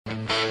What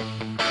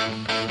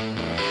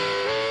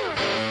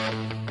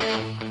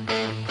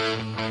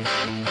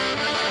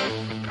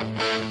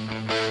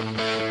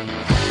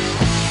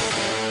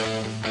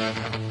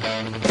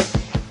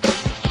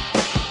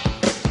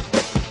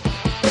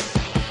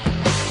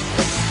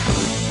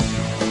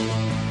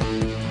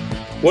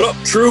up,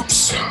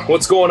 troops?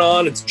 What's going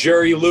on? It's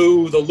Jerry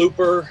Lou, the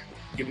Looper,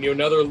 giving you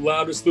another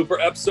Loudest Looper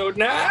episode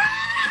now.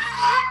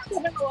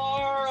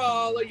 Hello,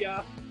 all of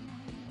ya.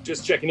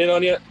 Just checking in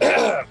on you.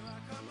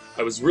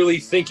 I was really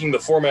thinking the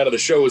format of the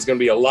show was going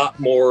to be a lot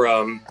more,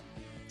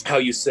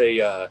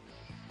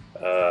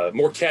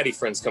 more caddy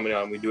friends coming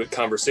on. We do it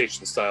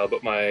conversation style,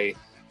 but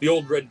the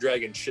old Red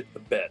Dragon shit the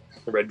bed.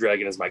 The Red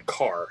Dragon is my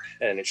car,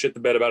 and it shit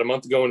the bed about a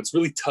month ago, and it's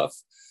really tough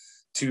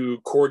to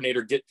coordinate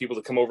or get people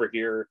to come over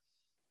here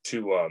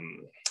to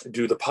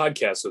do the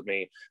podcast with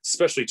me.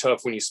 Especially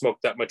tough when you smoke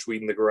that much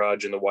weed in the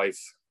garage and the wife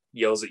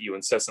yells at you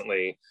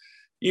incessantly,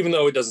 even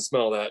though it doesn't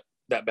smell that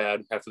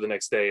bad after the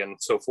next day and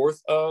so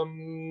forth.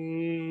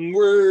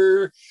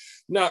 We're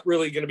not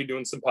really going to be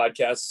doing some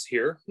podcasts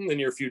here in the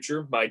near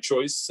future. My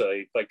choice.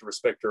 I like to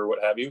respect her or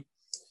what have you.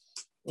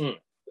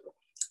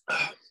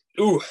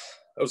 Ooh,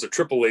 that was a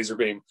triple laser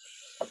beam.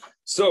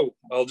 So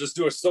I'll just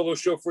do a solo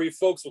show for you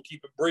folks. We'll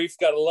keep it brief.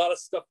 Got a lot of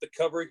stuff to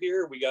cover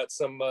here. We got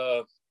some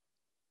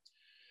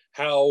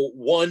how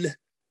one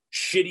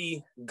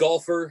shitty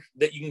golfer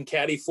that you can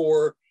caddy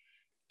for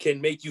can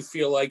make you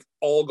feel like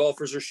all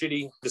golfers are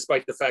shitty,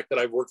 despite the fact that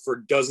I've worked for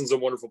dozens of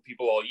wonderful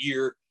people all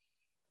year.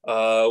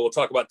 We'll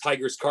talk about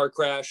Tiger's car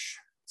crash,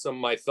 some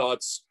of my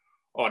thoughts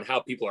on how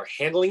people are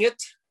handling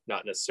it,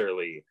 not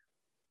necessarily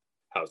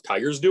how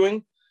Tiger's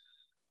doing,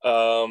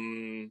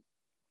 the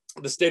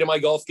state of my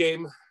golf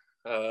game,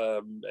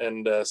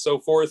 and so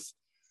forth.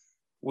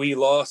 We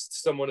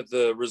lost someone at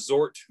the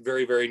resort,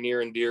 very, very near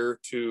and dear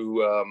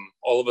to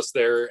all of us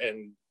there.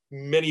 And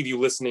many of you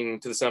listening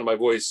to the sound of my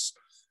voice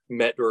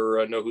met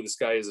or know who this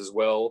guy is as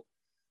well.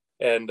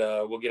 And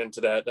we'll get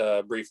into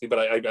that briefly, but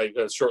I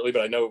shortly,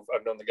 but I know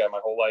I've known the guy my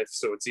whole life,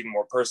 so it's even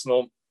more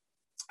personal.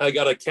 I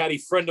got a caddy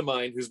friend of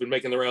mine who's been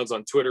making the rounds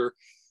on Twitter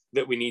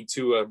that we need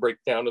to break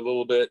down a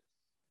little bit.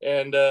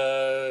 And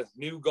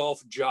new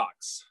golf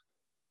jocks.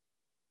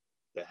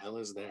 The hell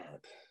is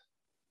that?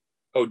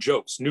 Oh,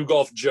 jokes. New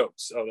golf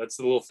jokes. Oh, that's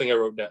the little thing I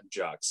wrote down.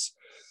 Jocks.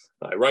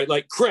 I write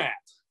like crap.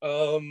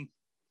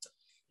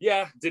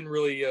 Yeah, didn't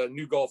really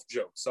new golf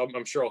jokes.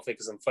 I'm sure I'll think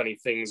of some funny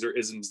things or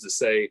isms to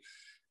say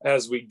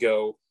as we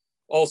go.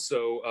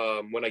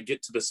 Also, when I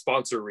get to the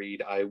sponsor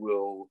read, I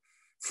will,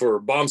 for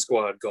Bomb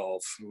Squad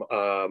Golf,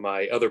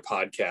 my other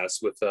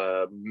podcast with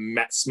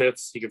Matt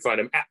Smith. You can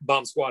find him at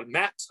Bomb Squad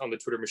Matt on the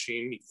Twitter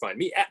machine. You can find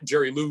me at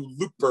Jerry Lou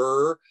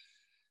Looper.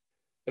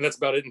 And that's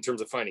about it in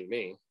terms of finding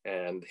me.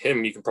 And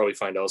him you can probably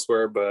find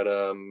elsewhere, but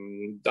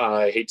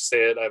I hate to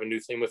say it, I have a new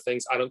thing with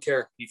things. I don't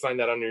care. You find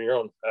that on your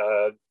own.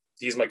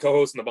 He's my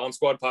co-host in the Bomb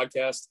Squad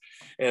podcast,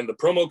 and the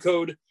promo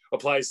code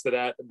applies to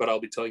that, but I'll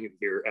be telling you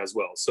here as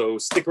well. So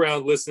stick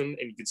around, listen,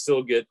 and you can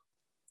still get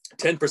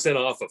 10%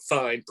 off a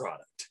fine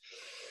product.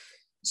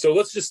 So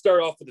let's just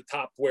start off at the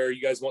top where you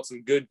guys want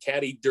some good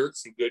caddy dirt,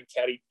 some good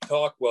caddy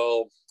talk.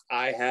 Well,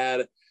 I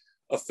had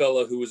a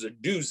fella who was a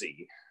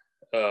doozy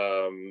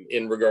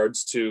in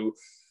regards to,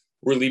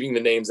 we're leaving the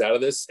names out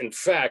of this. In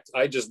fact,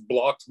 I just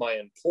blocked my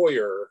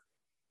employer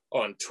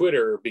on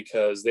Twitter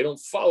because they don't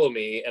follow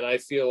me. And I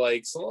feel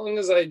like so long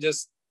as I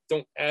just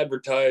don't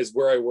advertise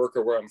where I work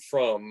or where I'm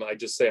from, I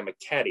just say I'm a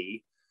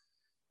caddy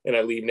and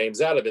I leave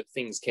names out of it,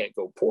 things can't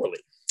go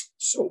poorly.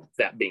 So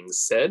that being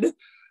said,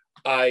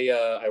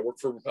 I work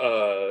for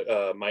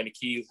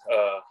Meineke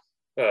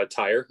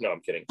Tire. No, I'm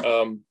kidding.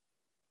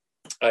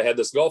 I had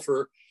this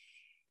golfer.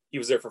 He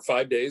was there for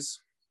 5 days.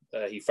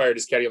 He fired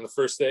his caddy on the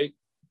first day,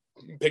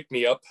 picked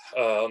me up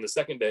on the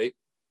second day.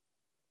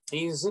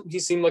 He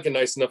seemed like a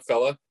nice enough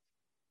fella.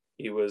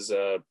 He was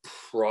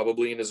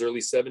probably in his early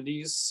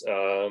 70s.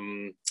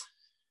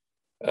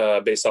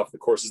 Based off the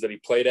courses that he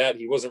played at,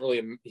 he wasn't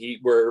really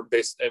where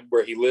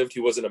he lived.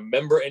 He wasn't a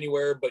member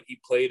anywhere, but he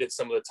played at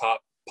some of the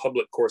top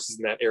public courses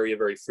in that area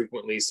very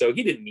frequently. So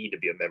he didn't need to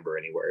be a member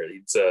anywhere.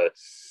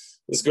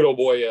 This good old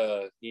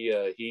boy,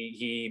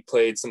 he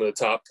played some of the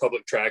top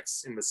public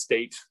tracks in the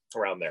state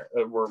around there.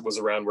 Was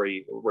around where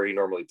he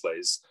normally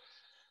plays.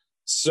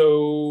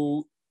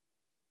 So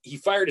he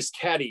fired his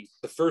caddy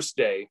the first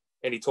day,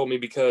 and he told me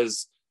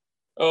because,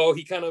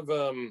 he kind of,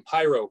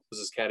 Jairo was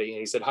his caddy, and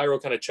he said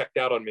Jairo kind of checked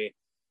out on me.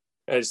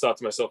 And I just thought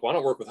to myself, well, I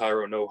don't work with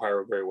Jairo, know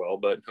Jairo very well,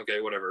 but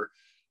okay, whatever.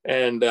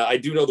 And I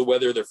do know the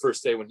weather their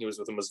first day when he was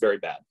with him was very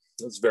bad.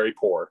 It was very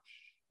poor.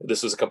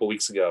 This was a couple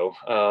weeks ago.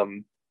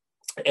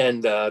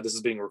 And this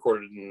is being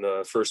recorded in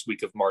the first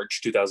week of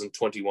March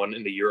 2021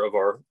 in the year of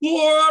our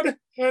Lord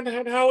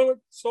and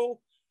Hollywood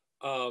soul.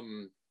 I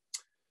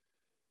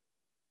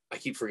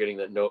keep forgetting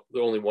that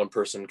only one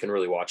person can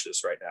really watch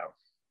this right now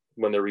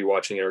when they're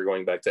rewatching it or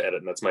going back to edit,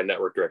 and that's my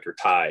network director,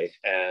 Ty.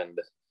 And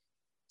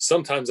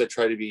sometimes I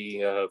try to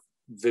be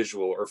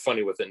visual or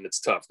funny with it, and it's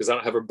tough because I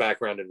don't have a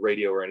background in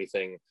radio or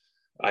anything.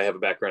 I have a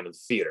background in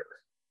theater,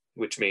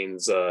 which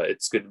means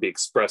it's good to be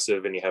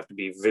expressive and you have to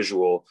be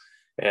visual.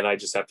 and I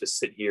just have to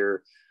sit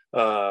here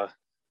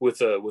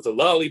with a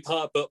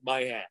lollipop up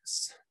my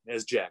ass,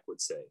 as Jack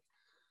would say.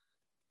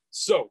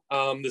 So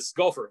this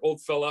golfer,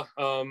 old fella,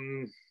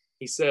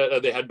 he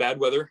said they had bad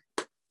weather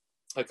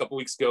a couple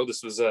weeks ago.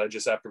 This was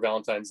just after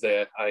Valentine's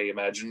Day, I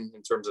imagine,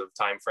 in terms of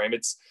time frame.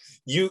 It's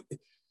you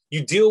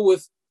deal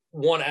with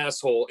one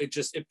asshole,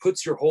 it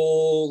puts your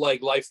whole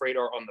like life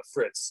radar on the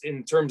fritz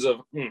in terms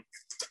of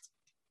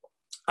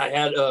I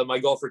had my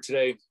golfer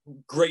today,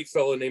 great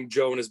fella named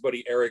Joe and his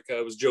buddy Eric.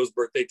 It was Joe's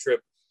birthday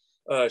trip.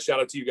 Shout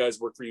out to you guys,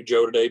 worked for you,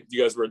 Joe, today.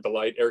 You guys were a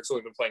delight. Eric's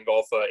only been playing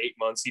golf 8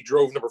 months. He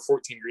drove number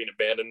 14 green,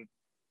 abandoned.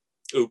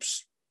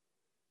 Oops.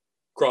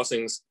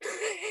 Crossings.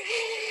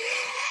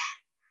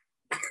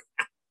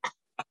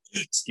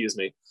 Excuse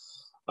me.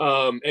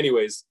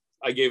 Anyways,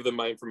 I gave them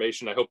my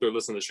information. I hope they're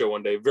listening to the show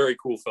one day. Very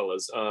cool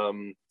fellas.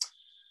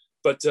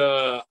 But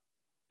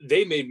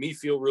they made me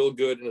feel real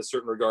good in a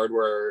certain regard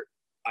where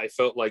I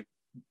felt like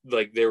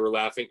they were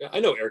laughing. I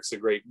know Eric's a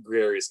great,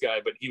 gregarious guy,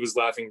 but he was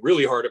laughing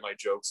really hard at my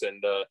jokes.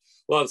 And a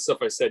lot of the stuff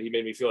I said, he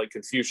made me feel like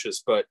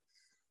Confucius. But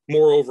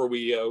moreover,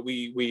 we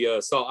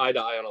saw eye to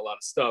eye on a lot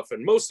of stuff.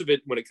 And most of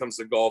it when it comes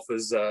to golf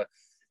is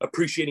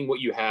appreciating what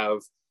you have,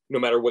 no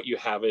matter what you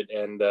have it,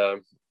 and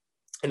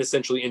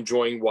essentially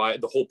enjoying why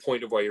the whole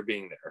point of why you're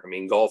being there. I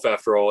mean, golf,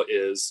 after all,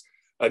 is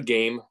a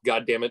game.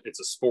 God damn it, it's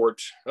a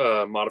sport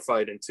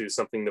modified into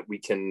something that we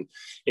can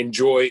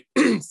enjoy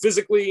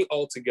physically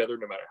all together,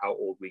 no matter how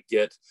old we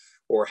get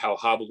or how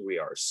hobbled we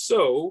are.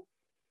 So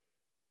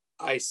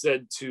I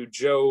said to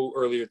Joe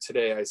earlier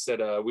today, I said,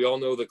 we all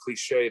know the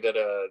cliche that,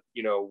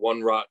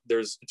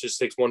 it just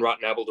takes one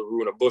rotten apple to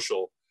ruin a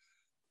bushel.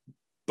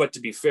 But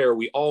to be fair,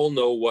 we all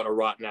know what a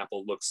rotten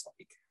apple looks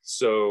like.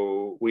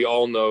 So we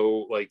all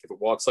know, like, if it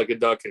walks like a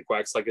duck and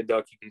quacks like a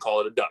duck, you can call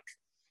it a duck.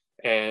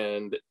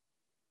 And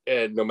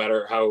no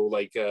matter how,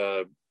 like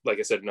I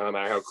said, no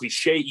matter how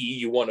cliche-y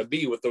you want to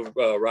be with the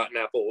rotten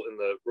apple and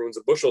the ruins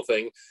a bushel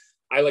thing,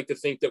 I like to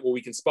think that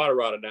we can spot a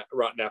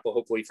rotten apple,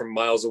 hopefully from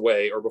miles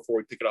away or before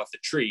we pick it off the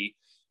tree,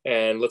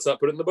 and let's not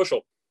put it in the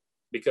bushel,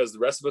 because the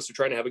rest of us are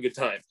trying to have a good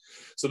time.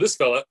 So this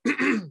fella,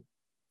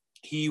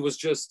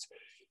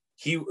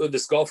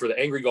 this golfer, the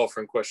angry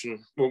golfer in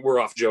question, we're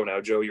off Joe now.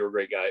 Joe, you're a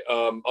great guy.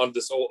 On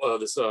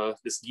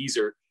this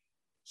geezer,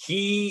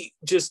 he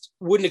just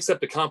wouldn't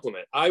accept a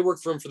compliment. I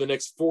worked for him for the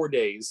next 4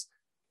 days,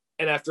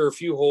 and after a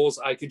few holes,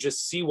 I could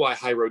just see why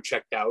High Road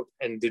checked out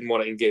and didn't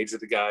want to engage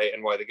with the guy,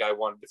 and why the guy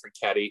wanted a different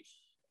caddy.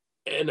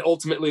 And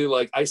ultimately,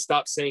 like, I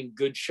stopped saying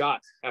good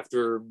shot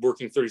after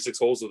working 36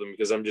 holes with him,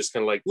 because I'm just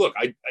kind of like, look,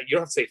 you don't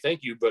have to say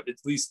thank you, but at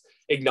least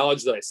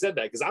acknowledge that I said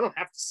that, because I don't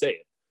have to say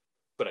it,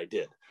 but I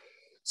did.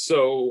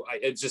 So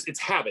it's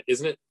habit,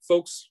 isn't it,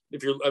 folks?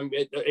 If you're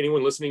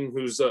anyone listening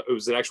who's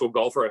an actual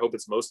golfer, I hope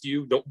it's most of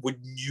you. Would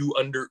you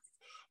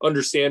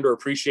understand or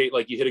appreciate,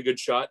 like, you hit a good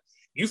shot?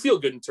 You feel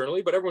good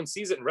internally, but everyone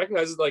sees it and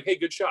recognizes, like, hey,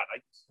 good shot.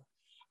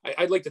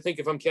 I'd like to think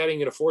if I'm caddying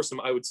in a foursome,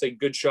 I would say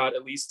good shot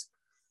at least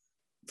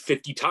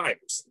 50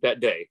 times that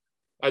day.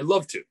 I'd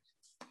love to.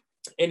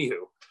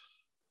 Anywho,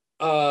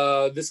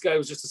 this guy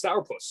was just a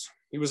sourpuss.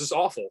 He was just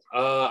awful.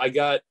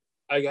 I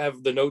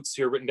have the notes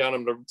here written down.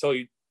 I'm going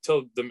to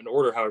tell them in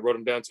order how I wrote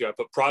them down to you. I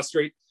put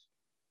prostate,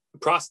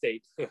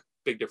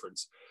 big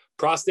difference.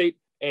 Prostate,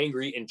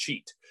 angry, and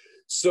cheat.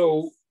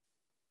 So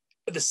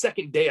the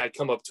second day I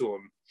come up to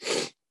him,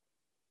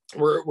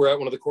 we're at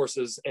one of the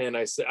courses, and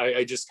I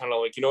just kind of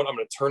like, you know what, I'm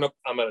going to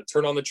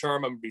turn on the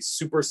charm. I'm going to be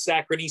super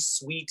saccharine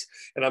sweet.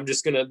 And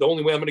the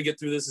only way I'm going to get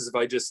through this is if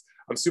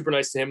I'm super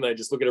nice to him. And I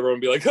just look at everyone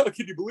and be like, oh,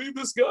 can you believe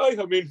this guy?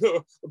 I mean,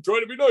 I'm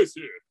trying to be nice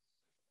here.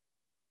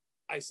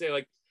 I say,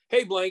 like,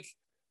 hey, blank,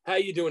 how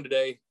you doing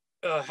today?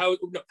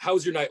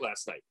 How's your night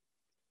last night?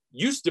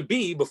 Used to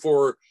be,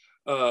 before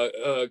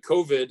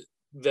COVID,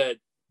 that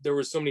there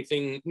were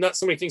not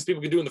so many things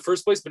people could do in the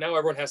first place, but now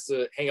everyone has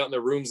to hang out in their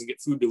rooms and get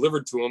food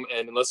delivered to them.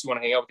 And unless you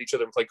want to hang out with each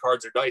other and play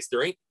cards or dice,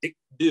 there ain't dick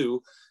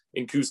do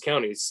in Coos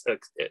counties.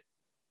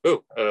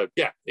 In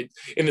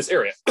this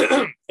area.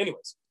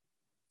 Anyways,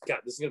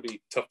 God, this is going to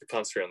be tough to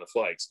concentrate on the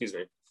fly. Excuse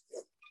me.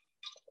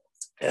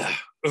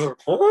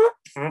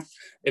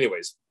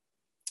 Anyways.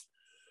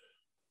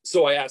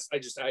 So I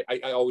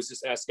always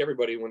just ask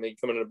everybody when they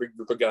come in a big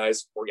group of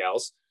guys or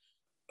gals,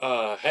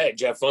 hey,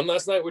 did you have fun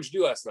last night? What'd you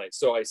do last night?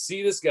 So I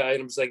see this guy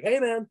and I'm just like, hey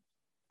man,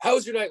 how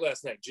was your night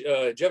last night?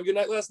 Did you have a good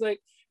night last night?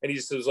 And he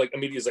just was like,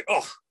 immediately was like,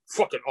 oh,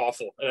 fucking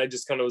awful. And I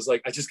just kind of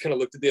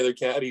looked at the other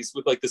caddies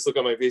with like this look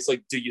on my face,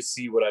 like, do you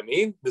see what I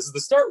mean? This is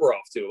the start we're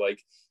off to.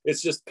 Like,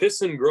 it's just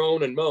piss and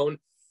groan and moan.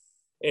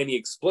 And he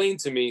explained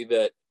to me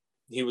that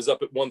he was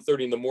up at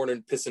 1:30 in the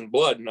morning pissing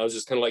blood. And I was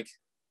just kind of like,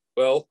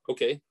 well,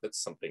 okay,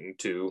 that's something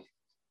to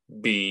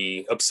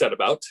be upset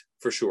about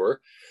for sure.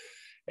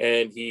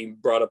 And he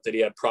brought up that he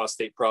had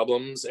prostate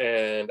problems,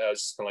 and I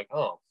was just kind of like,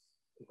 oh,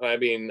 I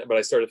mean, but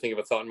I started thinking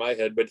of a thought in my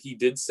head. But he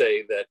did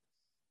say that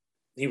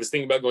he was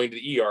thinking about going to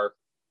the ER,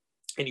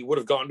 and he would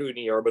have gone to an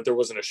ER, but there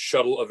wasn't a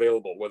shuttle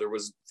available, whether it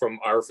was from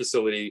our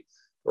facility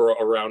or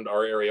around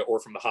our area or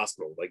from the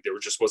hospital. Like, there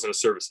just wasn't a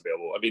service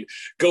available. I mean,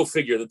 go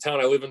figure. The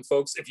town I live in,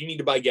 folks, if you need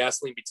to buy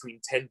gasoline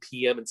between 10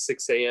 p.m. and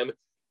 6 a.m.,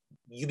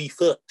 you be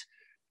fucked.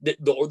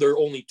 There are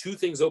only two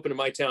things open in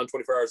my town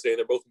 24 hours a day.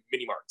 They're both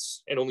mini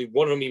marts, and only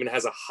one of them even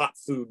has a hot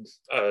food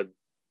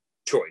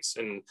choice.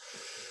 And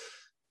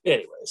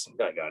anyways,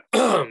 my God.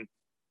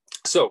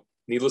 So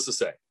needless to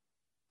say,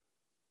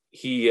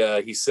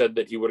 he said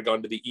that he would have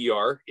gone to the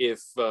ER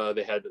if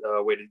they had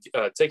a way to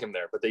take him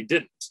there, but they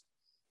didn't.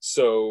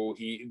 So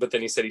but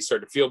then he said he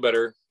started to feel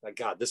better. My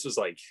God, this was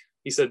like,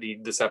 he said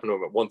this happened to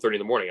him at 1:30 in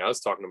the morning. I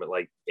was talking to him at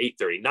like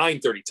 8:30,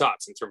 9:30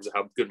 tops in terms of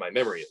how good my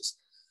memory is.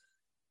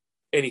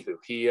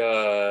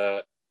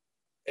 Anywho,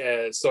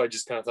 so I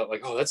just kind of thought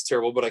like, oh, that's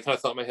terrible. But I kind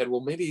of thought in my head, well,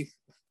 maybe,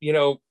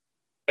 I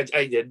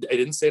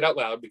didn't say it out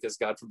loud because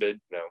God forbid,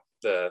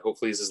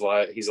 hopefully he's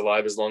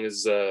alive as long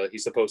as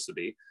he's supposed to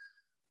be.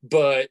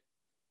 But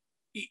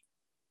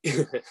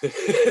that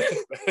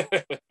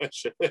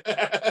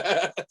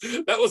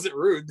wasn't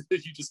rude.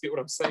 You just get what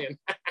I'm saying.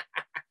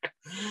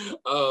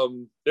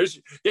 There's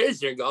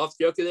your golf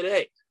joke of the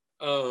day.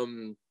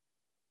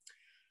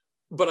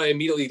 But I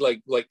immediately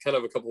like kind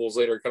of a couple holes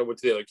later kind of went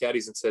to the other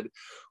caddies and said,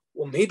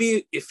 well,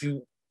 maybe if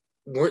you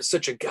weren't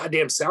such a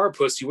goddamn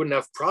sourpuss, you wouldn't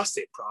have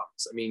prostate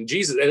problems. I mean,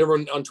 Jesus. And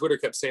everyone on Twitter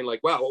kept saying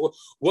like, wow,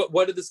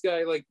 what did this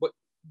guy like, what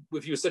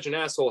if he was such an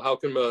asshole, how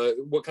come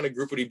what kind of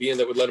group would he be in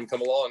that would let him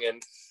come along?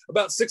 And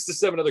about 6 to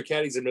 7 other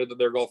caddies admitted that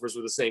their golfers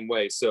were the same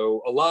way.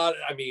 So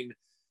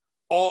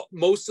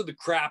most of the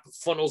crap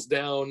funnels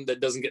down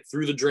that doesn't get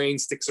through the drain,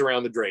 sticks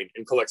around the drain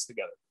and collects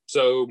together.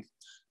 So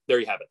there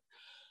you have it.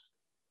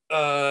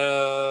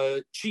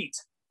 Cheat.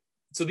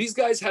 So these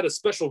guys had a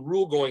special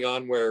rule going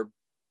on where,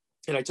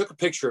 and I took a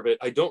picture of it.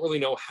 I don't really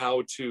know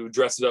how to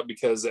dress it up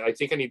because I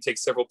think I need to take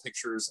several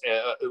pictures,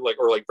 or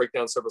break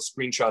down several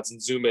screenshots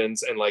and zoom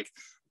ins and like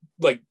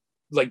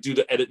do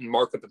the edit and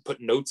markup and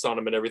put notes on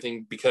them and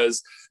everything,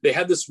 because they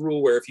had this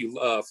rule where if you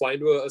fly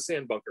into a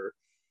sand bunker,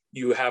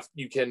 you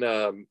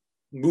can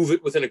move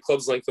it within a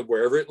club's length of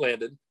wherever it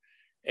landed,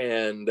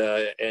 and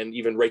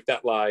even rake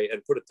that lie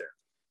and put it there.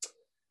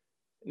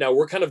 Now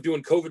we're kind of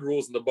doing COVID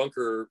rules in the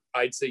bunker,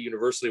 I'd say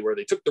universally, where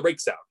they took the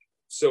rakes out.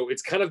 So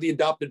it's kind of the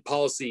adopted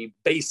policy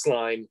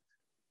baseline.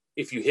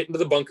 If you hit into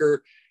the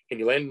bunker and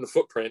you land in the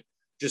footprint,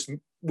 just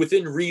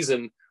within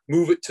reason,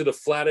 move it to the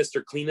flattest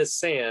or cleanest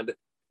sand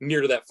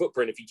near to that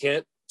footprint. If you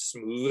can't,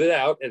 smooth it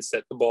out and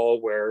set the ball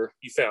where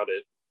you found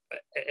it.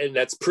 And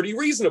that's pretty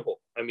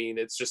reasonable. I mean,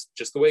 it's just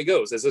the way it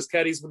goes. As those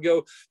caddies would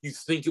go, you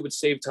think it would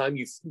save time.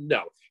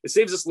 No, it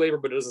saves us labor,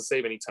 but it doesn't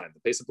save any time. The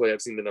pace of play,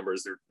 I've seen the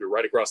numbers, they're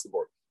right across the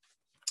board.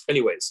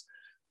 Anyways,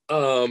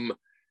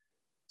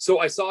 so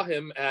I saw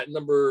him at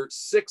number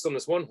 6 on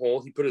this one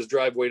hole. He put his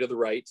driveway to the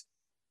right,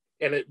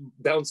 and it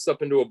bounced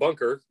up into a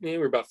bunker. We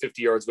were about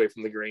 50 yards away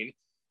from the green.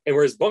 And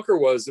where his bunker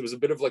was, it was a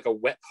bit of like a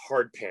wet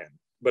hard pan.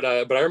 But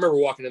I remember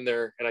walking in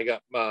there, and I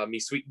got me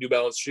sweet New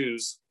Balance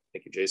shoes.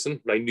 Thank you,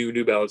 Jason. My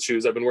New Balance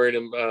shoes. I've been wearing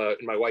them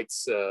in my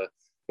whites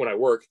when I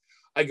work.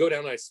 I go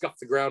down and I scuff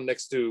the ground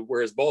next to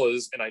where his ball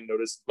is, and I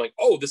noticed like,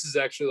 oh, this is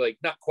actually like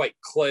not quite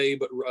clay,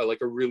 but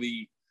like a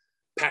really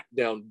packed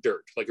down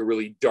dirt, like a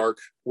really dark,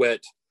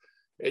 wet,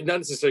 not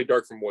necessarily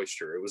dark from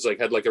moisture. It was like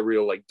had like a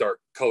real like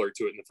dark color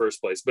to it in the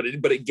first place, but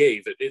it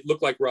gave it. It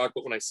looked like rock,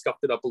 but when I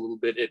scuffed it up a little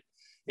bit, it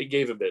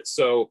gave a bit.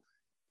 So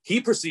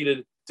he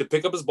proceeded to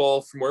pick up his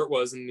ball from where it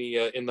was in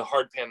the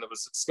hard pan that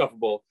was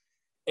scuffable,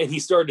 and he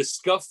started to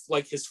scuff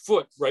like his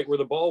foot right where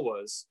the ball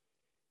was,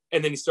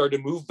 and then he started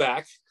to move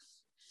back,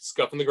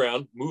 scuffing the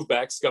ground, move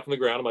back, scuffing the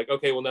ground. I'm like,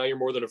 okay, well now you're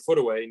more than a foot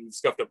away, and you've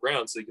scuffed up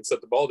ground, so you can set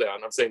the ball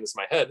down. I'm saying this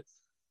in my head.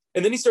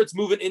 And then he starts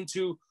moving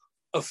into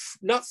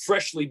not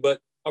freshly,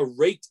 but a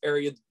raked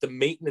area that the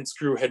maintenance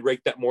crew had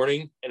raked that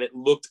morning, and it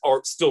looked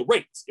still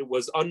raked. It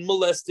was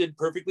unmolested,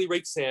 perfectly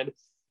raked sand.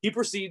 He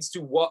proceeds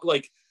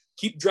to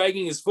keep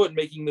dragging his foot,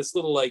 making this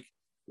little like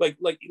a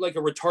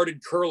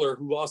retarded curler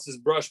who lost his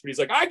brush, but he's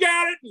like, I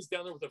got it. He's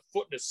down there with a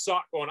foot in his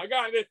sock going, I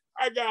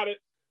got it.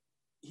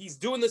 He's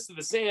doing this to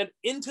the sand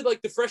into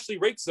like the freshly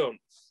raked zone.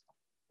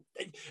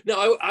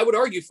 Now, I would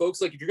argue, folks,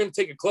 like if you're going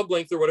to take a club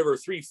length or whatever,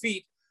 3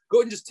 feet, go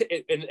ahead and just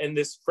and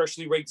this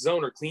freshly raked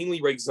zone or cleanly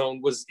raked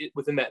zone was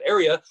within that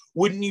area.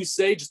 Wouldn't you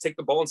say just take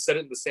the ball and set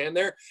it in the sand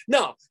there?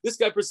 No, this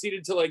guy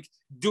proceeded to like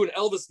do an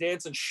Elvis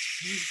dance and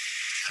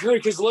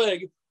shake his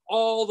leg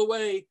all the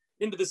way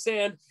into the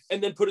sand,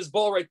 and then put his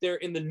ball right there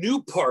in the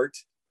new part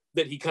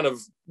that he kind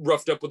of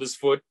roughed up with his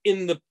foot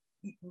in the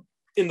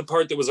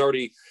part that was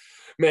already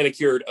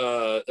manicured,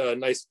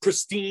 nice,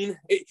 pristine.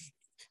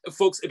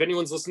 Folks, if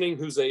anyone's listening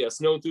who's a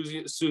snow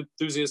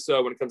enthusiast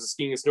when it comes to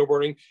skiing and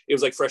snowboarding, it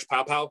was like fresh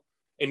pow,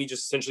 and he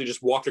just essentially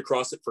just walked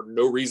across it for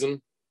no reason.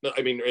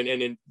 I mean,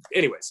 and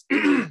anyways,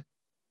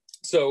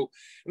 so,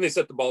 and they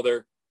set the ball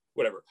there,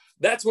 whatever.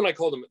 That's when I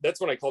called him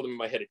in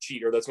my head a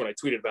cheater. That's when I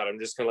tweeted about him,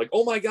 just kind of like,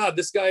 oh my God,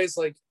 this guy is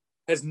like,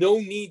 has no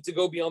need to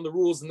go beyond the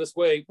rules in this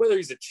way, whether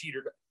he's a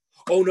cheater.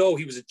 Oh no,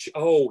 he was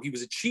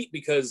a cheat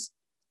because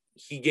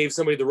he gave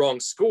somebody the wrong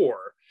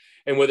score.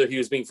 And whether he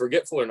was being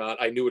forgetful or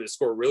not, I knew what his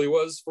score really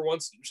was for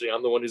once. Usually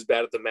I'm the one who's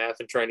bad at the math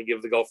and trying to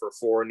give the golfer a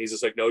 4. And he's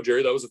just like, no,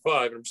 Jerry, that was a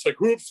 5. And I'm just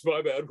like, whoops,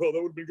 my bad. Well,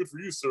 that would be good for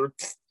you, sir.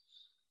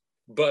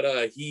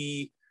 But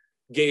he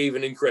gave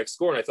an incorrect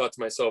score. And I thought to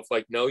myself,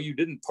 like, no, you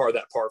didn't par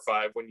that par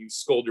 5 when you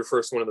scolded your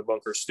first one in the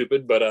bunker,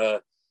 stupid.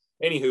 But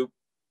anywho,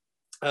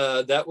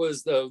 that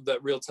was that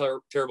real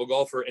terrible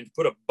golfer. And to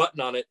put a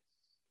button on it,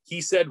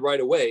 he said right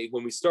away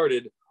when we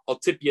started, I'll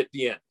tip you at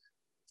the end.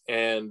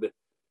 And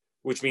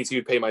which means he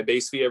would pay my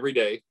base fee every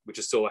day, which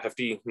is still a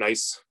hefty,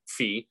 nice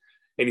fee.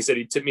 And he said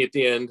he'd tip me at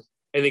the end.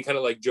 And then kind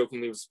of like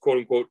jokingly was quote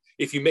unquote,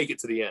 if you make it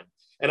to the end.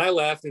 And I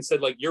laughed and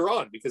said, like, you're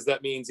on, because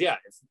that means, yeah,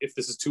 if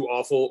this is too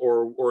awful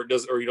or it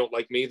does, or you don't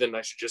like me, then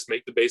I should just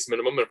make the base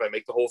minimum. And if I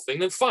make the whole thing,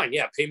 then fine.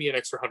 Yeah. Pay me an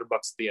extra $100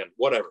 at the end,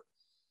 whatever.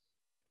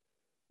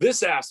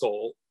 This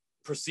asshole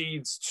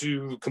proceeds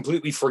to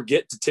completely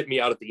forget to tip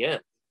me out at the end.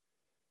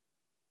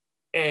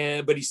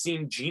 But he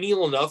seemed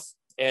genial enough,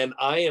 and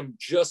I am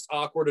just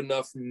awkward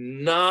enough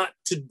not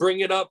to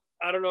bring it up.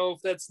 I don't know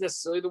if that's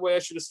necessarily the way I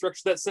should have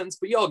structured that sentence,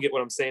 but y'all get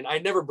what I'm saying. I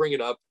never bring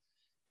it up.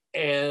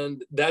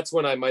 And that's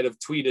when I might have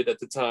tweeted at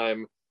the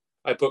time.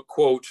 I put,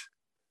 quote,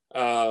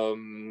 yeah,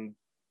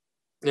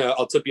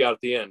 I'll tip you out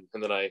at the end.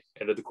 And then I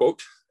ended the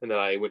quote, and then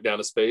I went down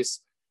a space,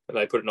 and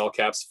I put in all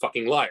caps,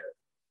 fucking liar.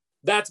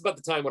 That's about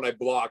the time when I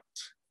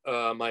blocked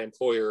my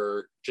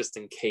employer just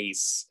in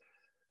case.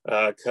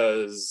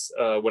 Because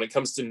when it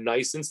comes to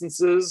nice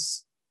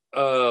instances,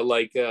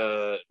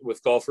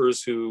 with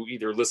golfers who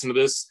either listen to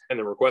this and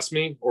then request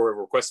me, or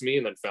request me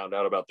and then found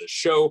out about this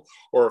show,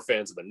 or are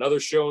fans of another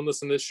show and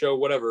listen to this show,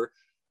 whatever.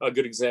 A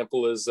good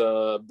example is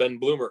Ben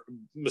Bloom,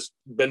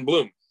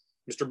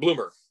 Mr.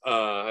 Bloomer.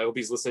 I hope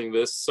he's listening to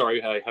this.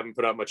 Sorry, I haven't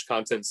put out much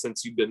content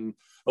since you've been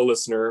a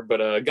listener, but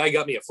a guy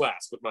got me a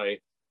flask with my,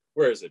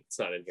 where is it? It's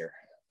not in here.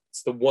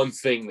 It's the one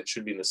thing that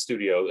should be in the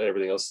studio.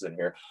 Everything else is in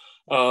here.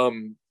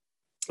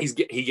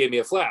 He gave me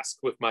a flask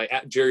with my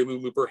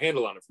 @JerryLouLooper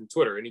handle on it from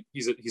Twitter, and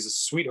he's a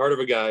sweetheart of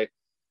a guy.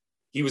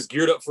 He was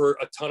geared up for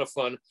a ton of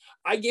fun.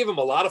 I gave him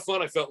a lot of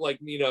fun. I felt like,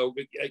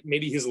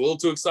 maybe he's a little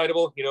too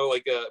excitable,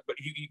 but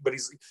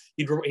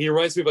he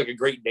reminds me of like a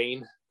Great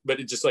Dane, but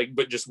just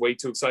way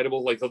too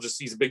excitable. Like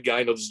he's a big guy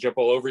and he'll just jump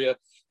all over you. And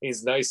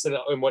he's nice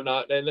and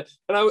whatnot. And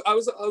I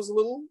was a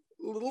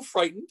little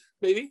frightened,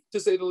 maybe, to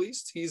say the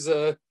least. He's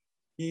a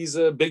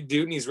big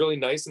dude and he's really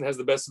nice and has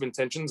the best of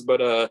intentions,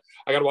 but I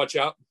got to watch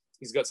out.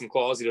 He's got some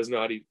claws. He doesn't know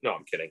how to. No,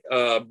 I'm kidding.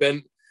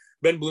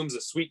 Ben Bloom's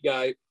a sweet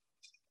guy,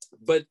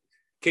 but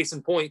case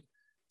in point,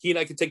 he and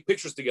I could take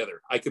pictures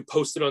together. I could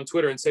post it on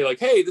Twitter and say like,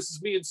 "Hey, this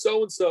is me and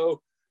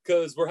so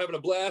because we're having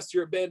a blast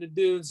here at Bandon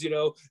Dunes.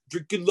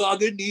 Drinking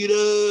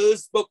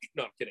Lagunitas, smoking."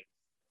 No, I'm kidding.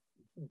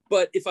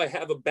 But if I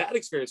have a bad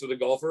experience with a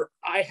golfer,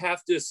 I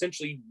have to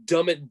essentially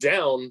dumb it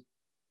down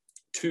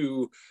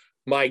to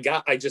my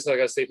guy. I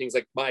gotta say things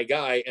like my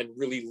guy and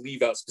really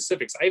leave out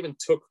specifics. I even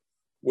took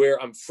where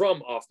I'm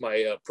from off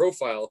my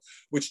profile,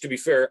 which, to be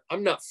fair,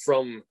 I'm not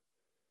from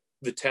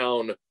the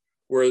town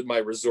where my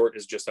resort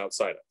is just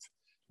outside of.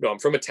 No, I'm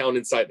from a town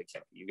inside the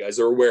county. You guys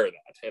are aware of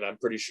that. And I'm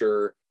pretty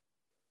sure,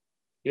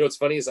 what's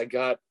funny is I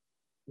got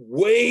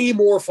way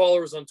more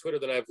followers on Twitter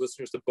than I have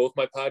listeners to both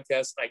my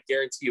podcasts. And I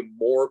guarantee you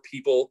more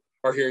people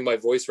are hearing my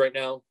voice right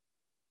now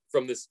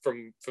from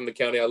the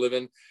county I live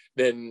in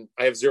than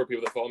I have 0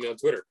 people that follow me on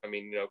Twitter. I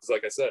mean, because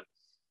like I said,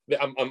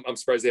 I'm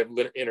surprised they have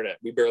internet.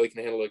 We barely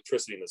can handle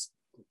electricity in this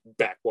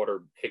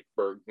backwater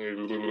Hickburg.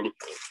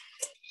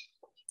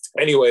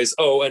 Anyways,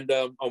 and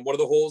on one of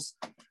the holes,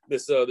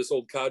 this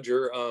old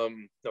codger,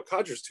 no,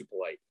 codger's too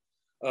polite.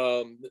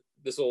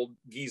 This old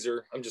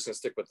geezer, I'm just gonna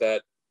stick with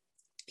that.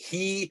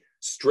 He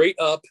straight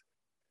up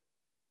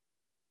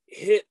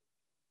hit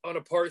on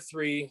a par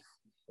 3,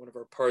 one of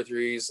our par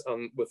 3s,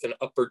 with an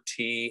upper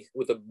tee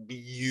with a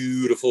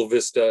beautiful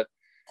vista.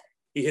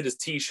 He hit his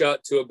tee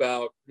shot to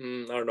about, I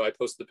don't know, I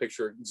posted the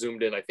picture,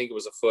 zoomed in, I think it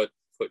was a foot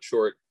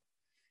short.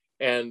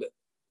 And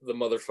the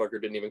motherfucker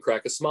didn't even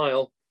crack a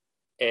smile.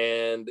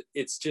 And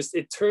it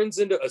turns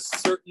into a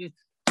certain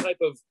type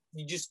of,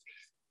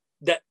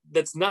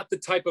 that's not the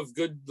type of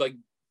good, like,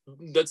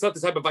 that's not the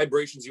type of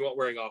vibrations you want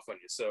wearing off on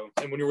you. So,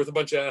 and when you're with a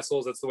bunch of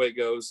assholes, that's the way it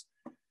goes.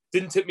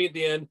 Didn't tip me at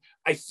the end.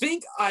 I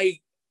think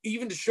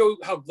even to show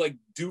how like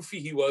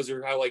doofy he was,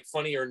 or how like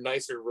funny or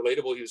nice or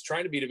relatable he was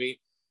trying to be to me,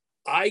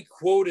 I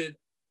quoted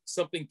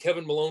something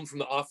Kevin Malone from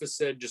The Office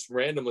said just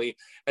randomly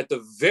at the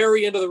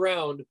very end of the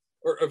round,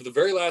 or of the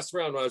very last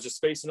round, when I was just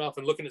spacing off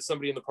and looking at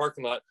somebody in the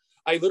parking lot.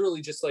 I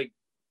literally just like,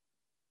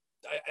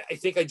 I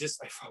think I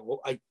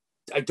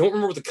don't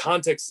remember what the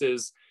context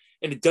is,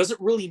 and it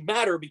doesn't really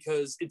matter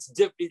because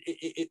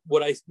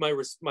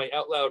my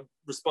out loud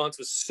response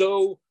was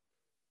so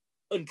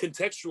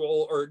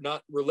uncontextual or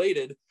not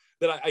related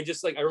that I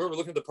just like, I remember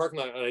looking at the parking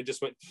lot and I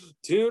just went,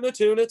 tuna,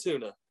 tuna,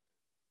 tuna.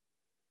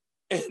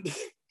 And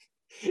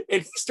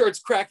he starts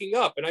cracking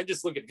up, and I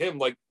just look at him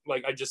like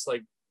I just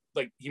like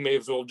he may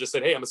as well just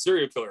said, "Hey, I'm a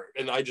serial killer,"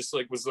 and I just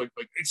like was like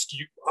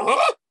excuse,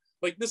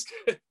 like this.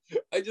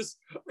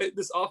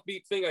 This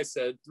offbeat thing I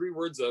said 3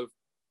 words of.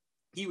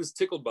 He was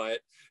tickled by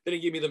it. Then he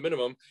gave me the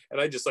minimum,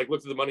 and I just like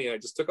looked at the money and I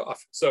just took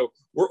off. So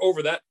we're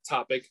over that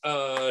topic.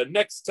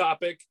 Next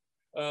topic: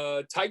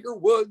 Tiger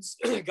Woods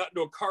got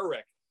into a car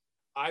wreck.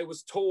 I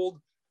was told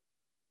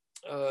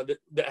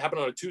that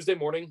happened on a Tuesday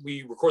morning.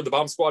 We record the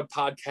Bomb Squad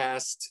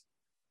podcast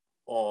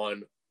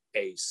on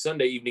a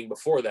Sunday evening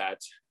before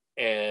that.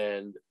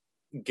 And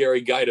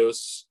Gary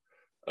Gaidos,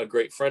 a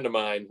great friend of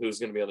mine who's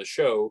going to be on the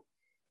show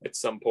at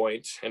some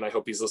point, and I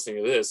hope he's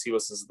listening to this. He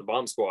listens to the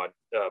Bomb Squad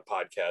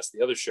podcast,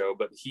 the other show,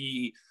 but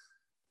he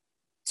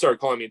started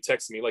calling me and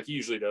texting me like he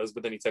usually does,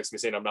 but then he texted me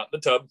saying, I'm not in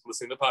the tub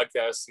listening to the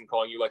podcast and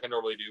calling you like I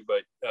normally do,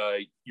 but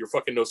you're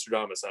fucking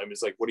Nostradamus. I'm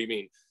just like, what do you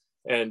mean?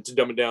 And to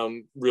dumb it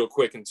down real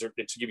quick and to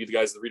give you the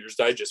guys the Reader's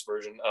Digest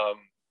version,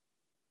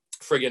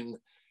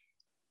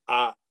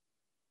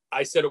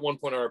 I said at one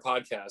point on our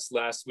podcast,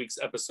 last week's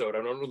episode,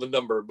 I don't know the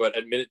number, but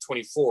at minute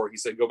 24, he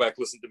said, go back,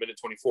 listen to minute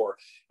 24.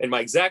 And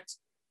my exact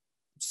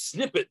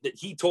snippet that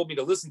he told me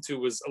to listen to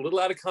was a little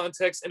out of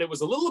context. And it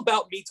was a little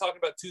about me talking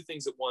about two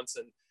things at once.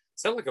 And it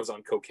sounded like I was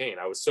on cocaine.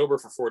 I was sober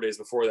for 4 days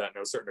before that. And I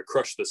was starting to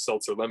crush the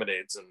seltzer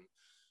lemonades. And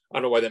I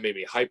don't know why that made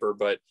me hyper,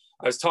 but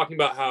I was talking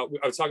about how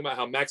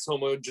Max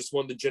Homo just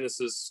won the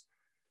Genesis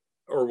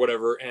or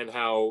whatever, and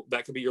how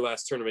that could be your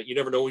last tournament. You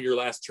never know when your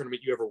last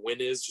tournament you ever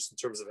win is, just in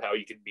terms of how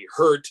you can be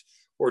hurt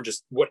or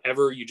just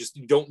whatever. You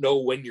don't know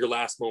when your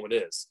last moment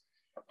is.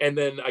 And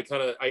then I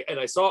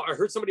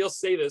heard somebody else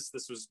say this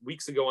was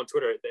weeks ago on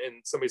Twitter,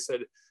 and somebody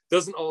said,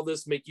 doesn't all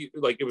this make you,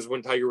 like, it was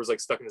when Tiger was like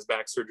stuck in his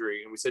back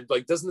surgery, and we said,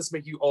 like, doesn't this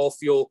make you all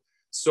feel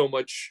so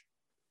much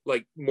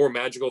like more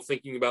magical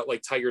thinking about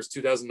like Tiger's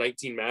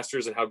 2019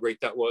 Masters and how great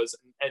that was,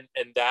 and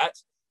that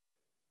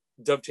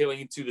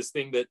dovetailing into this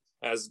thing that,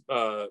 as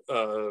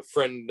a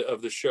friend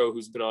of the show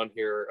who's been on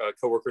here,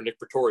 coworker Nick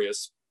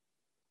Pretorius,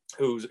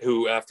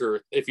 who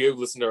after, if you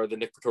listen to the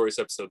Nick Pretorius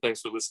episode, thanks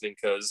for listening,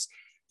 because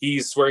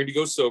he's swearing to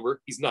go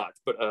sober. He's not,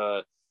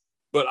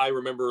 but I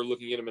remember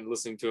looking at him and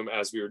listening to him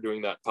as we were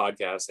doing that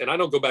podcast. And I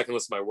don't go back and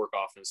listen to my work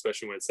often,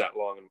 especially when it's that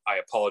long, and I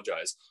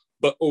apologize.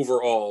 But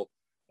overall,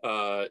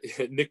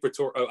 Nick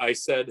Pretorius, I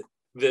said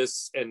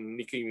this, and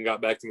Nick even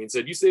got back to me and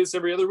said, you say this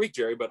every other week,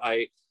 Jerry, but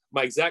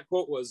my exact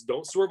quote was,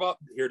 don't swerve off.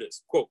 Here it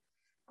is. Quote,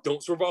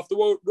 don't swerve off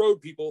the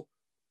road, people.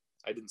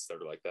 I didn't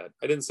start it like that.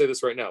 I didn't say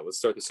this right now. Let's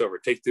start this over.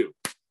 Take two.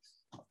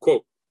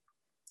 Quote,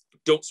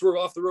 don't swerve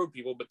off the road,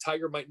 people, but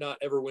Tiger might not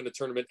ever win a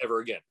tournament ever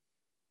again.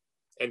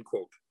 End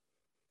quote.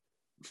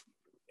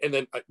 And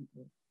then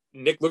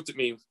Nick looked at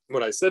me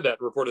when I said that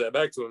and reported that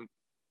back to him.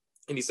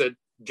 And he said,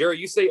 Jerry,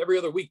 you say every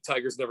other week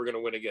Tiger's never going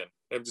to win again.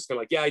 And I'm just kind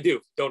of like, yeah, I do,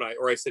 don't I?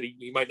 Or I said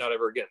he might not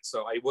ever again.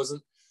 So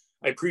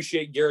I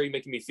appreciate Gary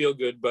making me feel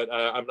good, but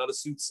I'm not a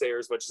soothsayer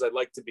as much as I'd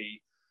like to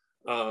be.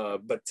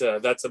 But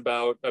that's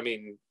about, I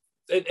mean,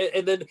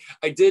 and then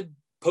I did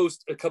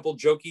post a couple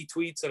jokey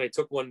tweets, and I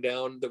took one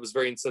down that was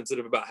very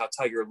insensitive about how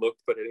Tiger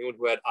looked, but anyone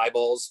who had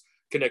eyeballs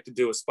connected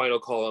to a spinal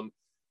column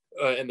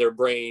in their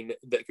brain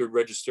that could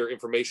register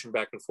information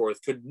back and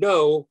forth could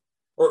know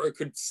or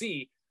could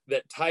see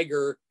that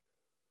Tiger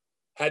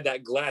had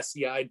that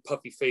glassy-eyed,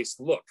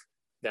 puffy-faced look.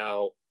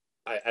 Now,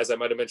 as I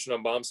might have mentioned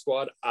on Bomb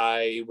Squad,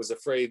 I was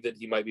afraid that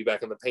he might be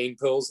back on the pain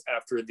pills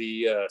after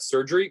the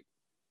surgery.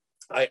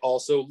 I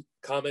also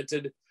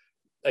commented,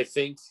 I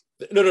think,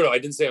 no, I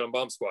didn't say it on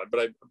Bomb Squad,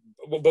 but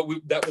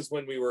that was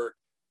when we were,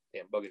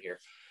 damn, bugging here.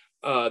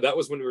 That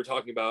was when we were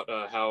talking about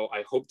how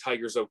I hope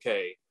Tiger's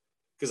okay,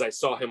 because I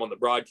saw him on the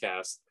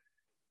broadcast.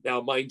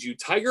 Now, mind you,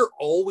 Tiger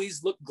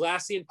always looked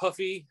glassy and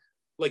puffy,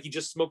 like he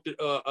just smoked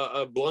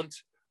a blunt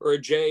or a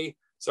J.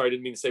 Sorry, I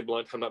didn't mean to say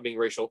blunt. I'm not being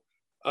racial.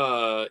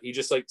 He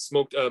just like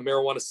smoked a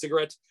marijuana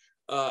cigarette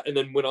and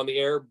then went on the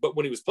air. But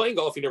when he was playing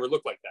golf, he never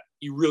looked like that.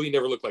 He really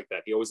never looked like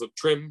that. He always looked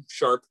trim,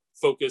 sharp,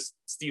 focused,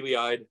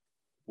 steely-eyed,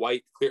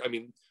 white, clear. I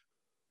mean,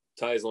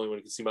 Ty is the only one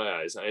who can see my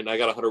eyes. And I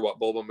got a 100-watt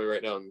bulb on me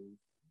right now. And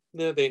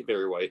they ain't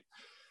very white.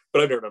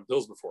 But I've never done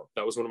pills before.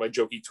 That was one of my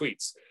jokey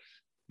tweets.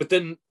 But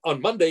then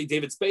on Monday,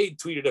 David Spade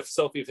tweeted a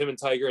selfie of him and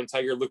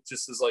Tiger looked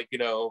just as like, you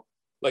know,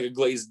 like a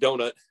glazed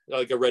donut,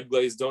 like a red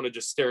glazed donut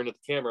just staring at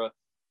the camera.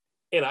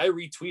 And I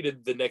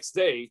retweeted the next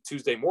day,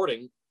 Tuesday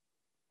morning.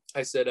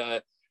 I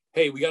said,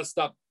 hey, we got to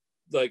stop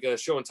like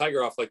showing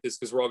Tiger off like this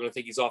because we're all going to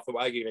think he's off the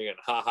wagon again.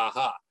 Ha, ha,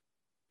 ha.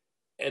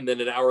 And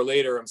then an hour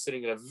later, I'm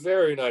sitting in a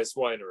very nice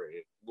winery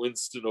in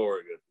Winston,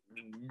 Oregon,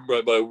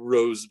 right by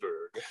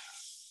Roseburg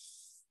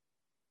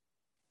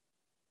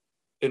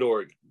in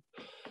Oregon.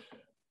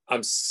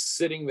 I'm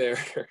sitting there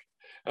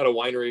at a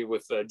winery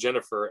with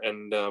Jennifer,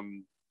 and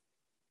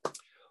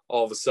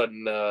all of a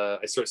sudden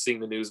I start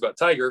seeing the news about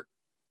Tiger.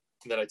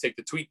 And then I take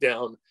the tweet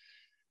down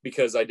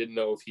because I didn't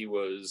know if he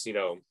was, you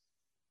know,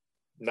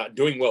 not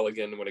doing well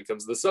again when it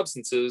comes to the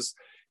substances.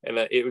 And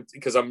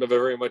because I'm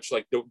very much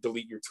like, don't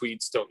delete your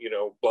tweets, don't, you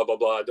know, blah, blah,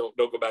 blah. Don't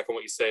go back on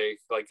what you say.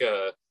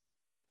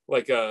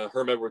 Like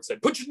Herm Edwards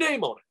said, put your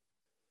name on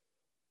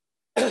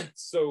it.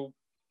 So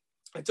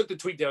I took the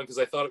tweet down because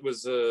I thought it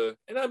was,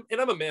 and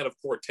I'm a man of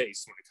poor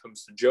taste when it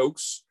comes to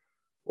jokes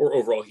or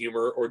overall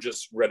humor or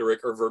just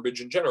rhetoric or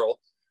verbiage in general.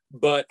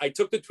 But I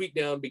took the tweet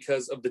down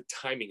because of the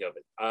timing of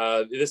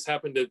it. This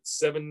happened at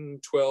 7:12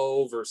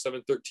 or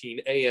 7:13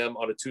 a.m.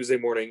 on a Tuesday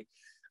morning.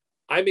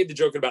 I made the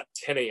joke at about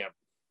 10 a.m.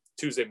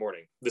 Tuesday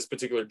morning, this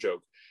particular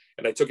joke,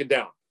 and I took it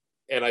down.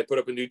 And I put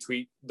up a new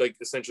tweet, like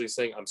essentially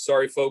saying, I'm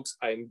sorry, folks.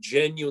 I'm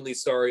genuinely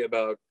sorry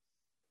about,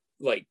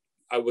 like,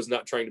 I was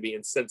not trying to be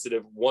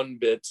insensitive one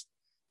bit.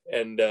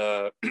 And,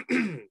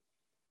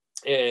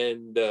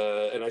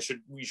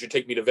 you should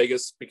take me to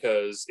Vegas,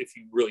 because if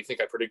you really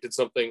think I predicted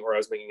something, or I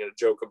was making a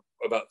joke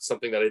about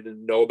something that I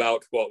didn't know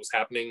about while it was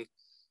happening,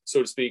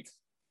 so to speak,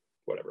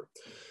 whatever.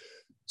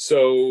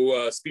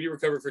 So speedy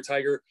recovery for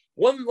Tiger.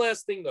 One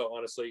last thing though,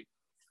 honestly,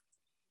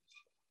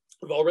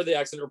 we've all read the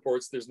accident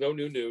reports. There's no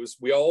new news.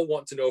 We all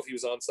want to know if he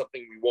was on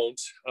something. We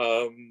won't.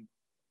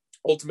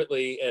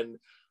 Ultimately, and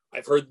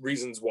I've heard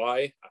reasons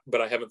why,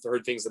 but I haven't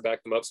heard things that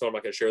back them up, so I'm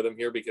not going to share them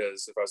here,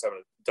 because if I was having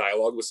a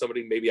dialogue with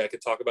somebody, maybe I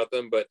could talk about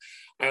them, but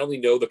I only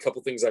know the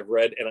couple things I've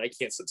read, and I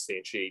can't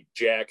substantiate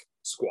jack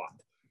squat.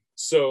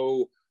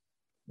 So,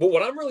 but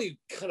what I'm really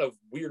kind of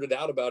weirded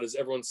out about is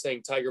everyone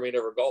saying Tiger may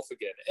never golf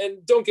again.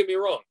 And don't get me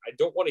wrong, I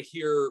don't want to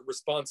hear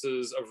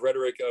responses of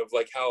rhetoric of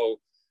like how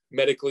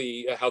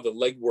medically, how the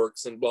leg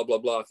works and blah, blah,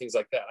 blah, things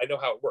like that. I know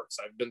how it works.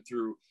 I've been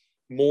through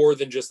more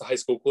than just the high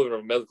school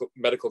equivalent of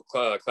medical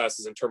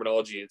classes and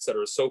terminology, et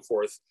cetera, so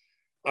forth.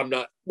 I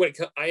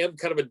am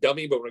kind of a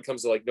dummy, but when it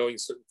comes to like knowing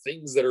certain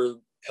things that are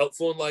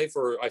helpful in life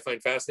or I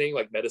find fascinating,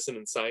 like medicine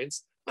and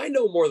science, I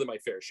know more than my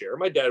fair share.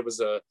 My dad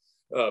was a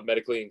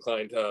medically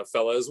inclined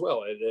fella as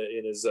well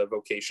in his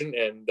vocation,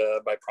 and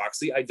by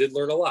proxy, I did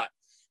learn a lot,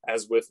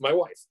 as with my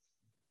wife.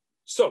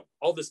 So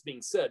all this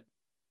being said,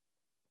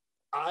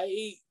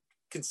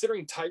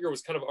 considering Tiger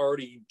was kind of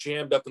already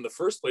jammed up in the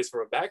first place from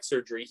a back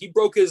surgery, he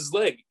broke his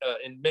leg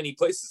in many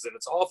places, and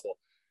it's awful.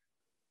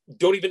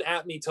 Don't even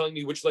at me telling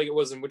me which leg it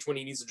was and which one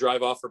he needs to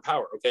drive off for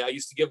power. Okay, I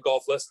used to give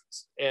golf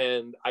lessons,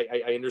 and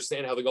I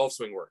understand how the golf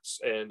swing works.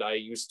 And I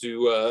used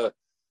to,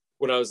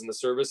 when I was in the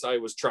service, I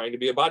was trying to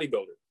be a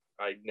bodybuilder.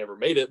 I never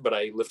made it, but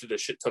I lifted a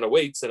shit ton of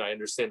weights, and I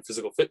understand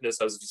physical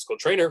fitness. I was a physical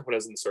trainer when I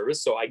was in the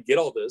service, so I get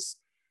all this.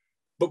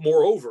 But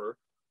moreover,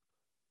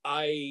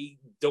 I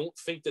don't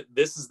think that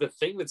this is the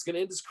thing that's going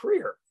to end his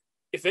career.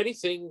 If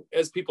anything,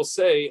 as people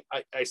say,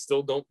 I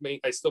still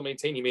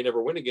maintain he may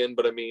never win again.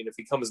 But I mean, if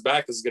he comes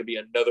back, this is going to be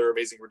another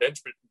amazing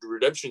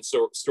redemption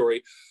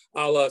story,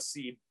 a la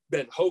see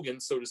Ben Hogan,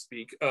 so to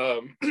speak.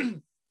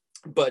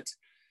 But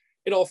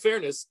in all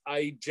fairness,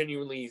 I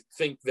genuinely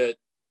think that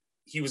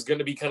he was going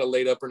to be kind of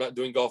laid up or not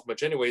doing golf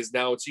much anyways.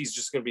 Now he's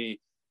just going to be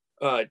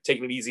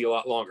taking it easy a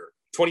lot longer.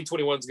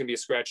 2021 is going to be a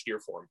scratch year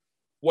for him.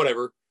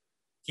 Whatever.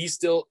 He's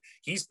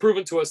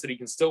proven to us that he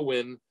can still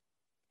win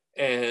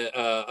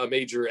a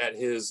major at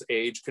his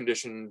age,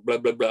 condition, blah,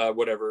 blah, blah,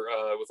 whatever,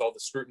 with all the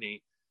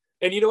scrutiny.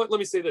 And you know what? Let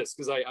me say this,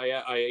 because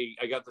I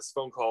got this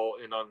phone call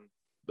in on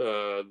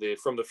the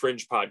From the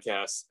Fringe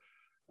podcast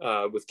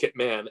with Kit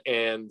Mann,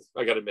 and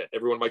I got to admit,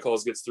 every one of my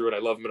calls gets through, and I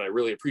love him, and I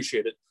really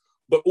appreciate it.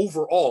 But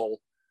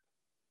overall,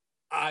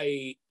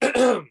 oh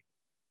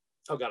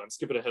God, I'm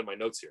skipping ahead of my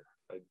notes here.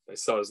 I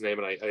saw his name,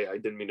 and I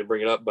didn't mean to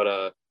bring it up,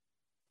 but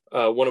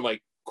one of my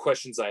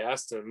questions I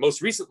asked him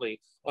most recently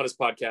on his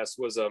podcast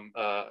was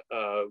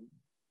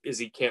is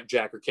he Camp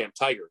Jack or Camp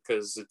Tiger,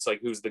 because it's like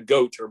who's the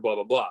GOAT or blah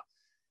blah blah.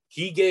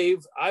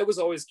 I was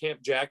always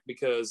Camp Jack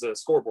because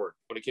scoreboard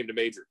when it came to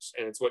majors,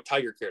 and it's what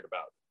Tiger cared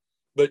about.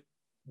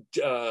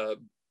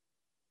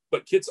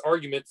 But Kit's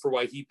argument for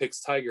why he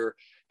picks Tiger,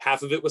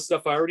 half of it was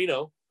stuff I already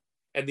know,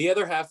 and the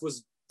other half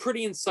was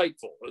pretty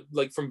insightful,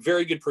 like from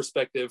very good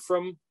perspective,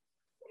 from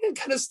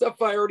kind of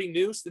stuff I already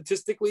knew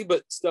statistically,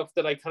 but stuff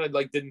that I kind of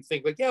like didn't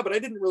think like, yeah, but I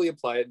didn't really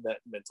apply it in that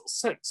mental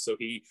sense. So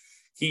he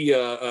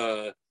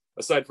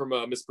aside from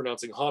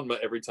mispronouncing Hanma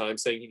every time,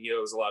 saying he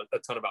knows a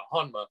ton about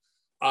Hanma,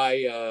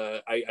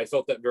 I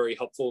felt that very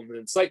helpful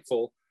and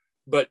insightful.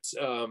 But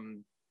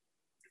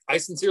I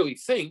sincerely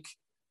think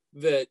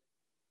that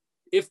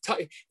if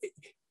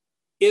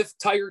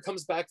Tiger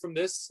comes back from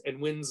this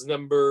and wins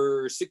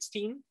number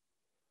 16,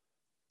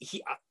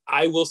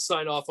 I will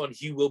sign off on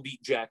he will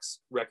beat Jack's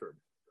record.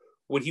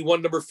 When he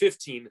won number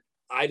 15,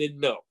 I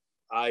didn't know.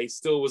 I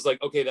still was like,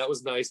 okay, that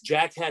was nice.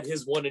 Jack had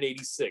his one in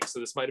 86,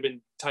 so this might have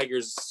been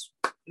Tiger's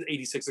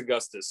 86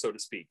 Augusta, so to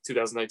speak,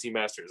 2019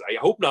 Masters. I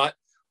hope not,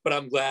 but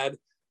I'm glad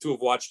to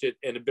have watched it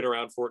and have been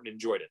around for it and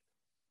enjoyed it.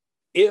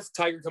 If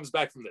Tiger comes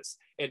back from this,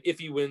 and if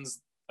he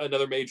wins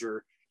another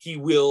major, he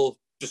will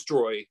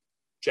destroy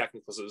Jack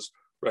Nicklaus's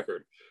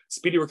record.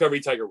 Speedy recovery,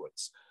 Tiger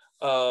Woods.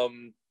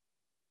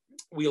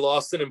 We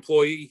lost an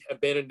employee at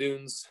Bandon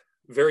Dunes,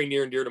 very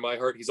near and dear to my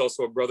heart. He's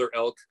also a brother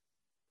elk,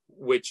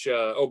 which,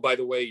 by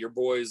the way, your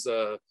boy's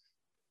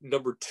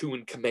number 2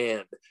 in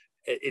command.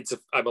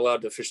 I'm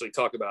allowed to officially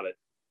talk about it.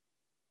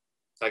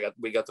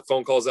 We got the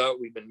phone calls out.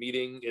 We've been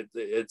meeting.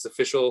 It's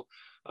official.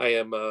 I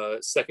am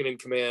second in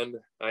command.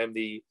 I am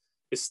the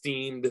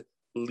esteemed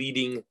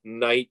leading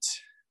knight.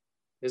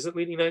 Is it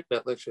leading knight?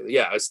 Not literally.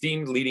 Yeah,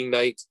 esteemed leading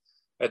knight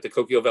at the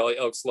Coquille Valley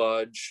Elks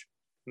Lodge,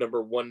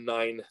 number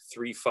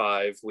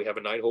 1935. We have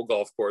a 9-hole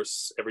golf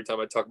course. Every time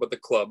I talk about the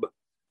club,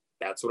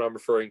 that's what I'm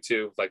referring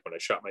to. Like when I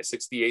shot my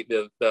 68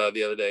 the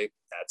other day,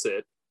 that's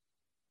it.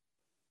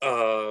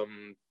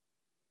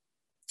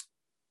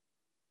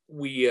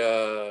 We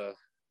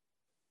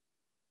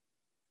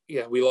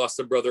lost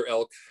a brother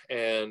elk,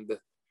 and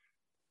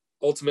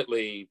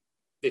ultimately,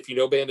 if you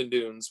know Bandon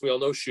Dunes, we all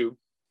know Shu.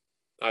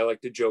 I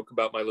like to joke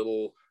about my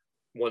little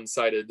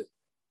one-sided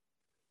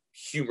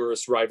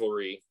humorous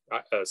rivalry,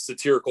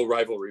 satirical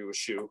rivalry with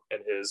Shu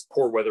and his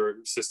poor weather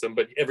system.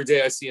 But every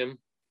day I see him,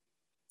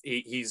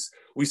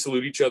 we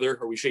salute each other,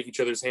 or we shake each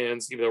other's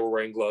hands, even though we're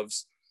wearing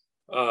gloves,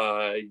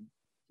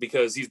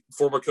 because he's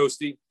former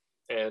coastie,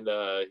 and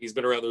he's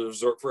been around the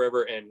resort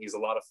forever, and he's a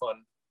lot of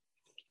fun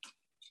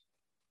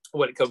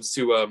when it comes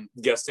to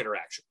guest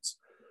interactions.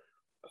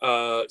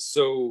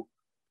 So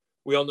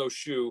we all know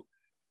Shu.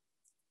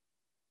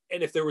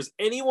 And if there was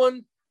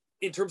anyone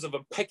in terms of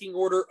a pecking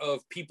order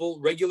of people,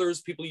 regulars,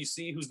 people you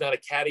see who's not a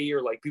caddy,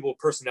 or like people with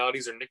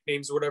personalities or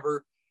nicknames or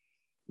whatever,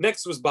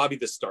 next was Bobby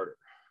the starter.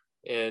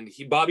 And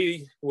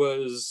Bobby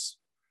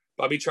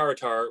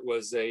Charitar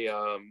was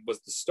the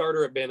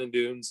starter at Bandon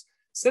Dunes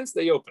since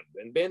they opened.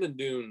 And Bandon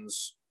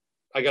Dunes,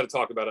 I got to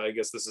talk about it. I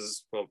guess this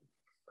is, well,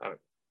 I don't,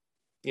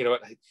 you know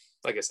what?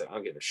 Like I said, I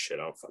don't give a shit.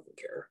 I don't fucking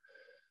care.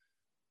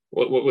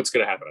 What's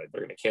going to happen?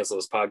 They're going to cancel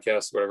this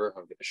podcast, whatever. I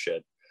don't give a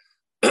shit.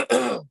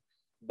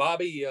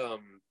 Bobby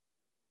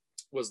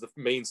was the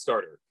main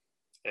starter,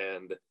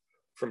 and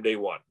from day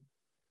one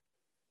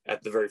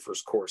at the very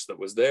first course that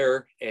was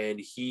there,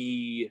 and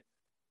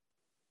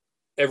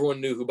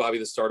everyone knew who Bobby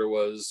the starter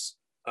was.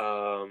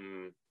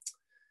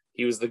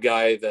 He was the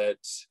guy that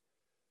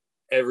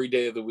every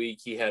day of the week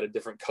he had a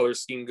different color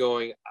scheme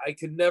going. I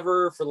could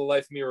never for the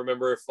life of me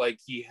remember if like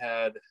he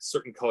had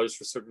certain colors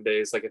for certain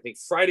days. Like I think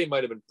Friday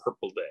might have been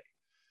purple day,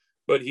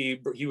 but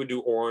he would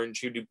do orange,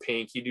 he'd do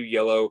pink, he'd do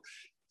yellow.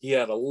 He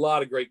had a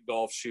lot of great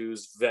golf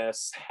shoes,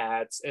 vests,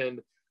 hats.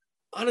 And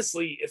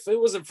honestly, if it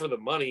wasn't for the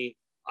money,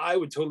 I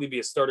would totally be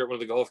a starter at one of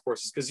the golf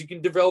courses, because you can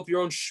develop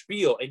your own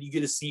spiel and you get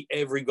to see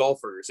every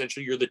golfer.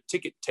 Essentially, you're the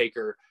ticket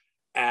taker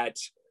at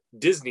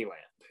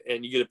Disneyland,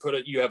 and you get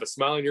to you have a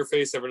smile on your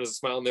face. Everyone has a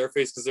smile on their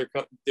face because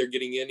they're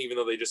getting in, even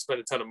though they just spent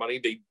a ton of money.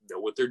 They know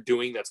what they're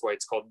doing. That's why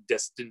it's called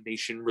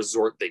Destination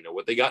Resort. They know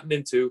what they gotten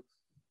into.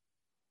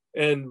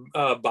 And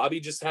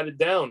Bobby just had it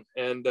down.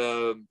 And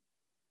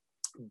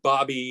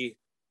Bobby,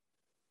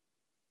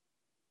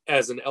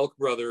 as an Elk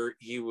brother,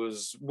 he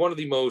was one of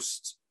the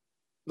most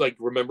like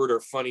remembered or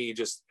funny.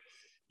 Just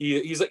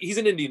he's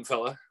an Indian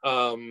fella,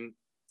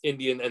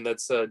 Indian, and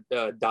that's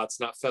dots,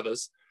 not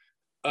feathers.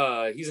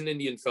 He's an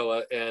Indian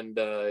fella, and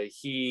I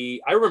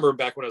remember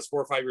back when I was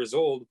 4 or 5 years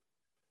old.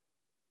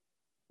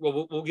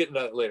 Well, we'll get into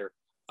that later.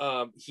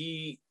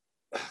 He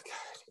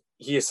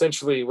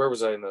essentially, where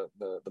was I in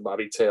the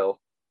Bobby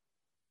tale?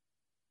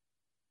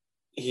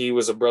 He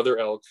was a brother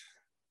elk.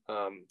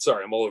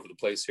 Sorry, I'm all over the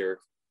place here.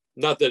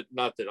 Not that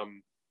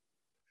I'm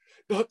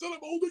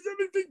holding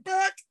anything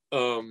back.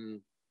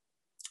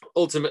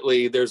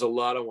 Ultimately, there's a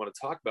lot I want to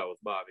talk about with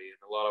Bobby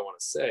and a lot I want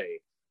to say.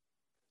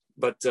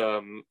 But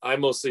I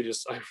mostly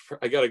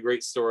I got a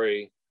great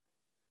story.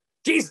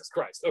 Jesus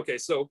Christ. Okay,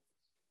 so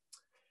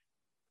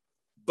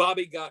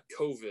Bobby got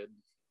COVID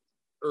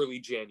early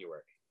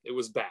January. It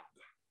was bad.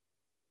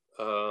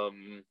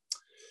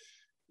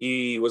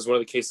 He was one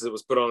of the cases that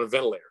was put on a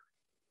ventilator.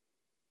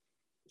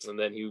 And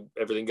then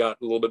everything got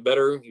a little bit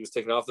better. He was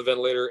taken off the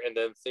ventilator, and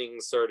then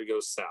things started to go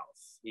south.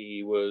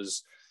 He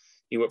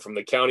went from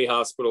the county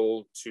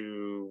hospital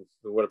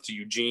went up to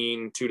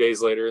Eugene 2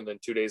 days later, and then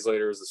 2 days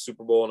later is the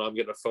Super Bowl, and I'm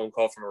getting a phone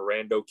call from a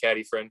rando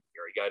caddy friend,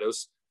 Gary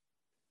Gaidos,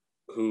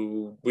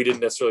 who we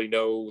didn't necessarily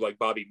know like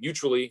Bobby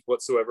mutually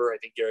whatsoever. I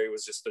think Gary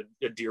was just a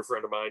dear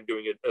friend of mine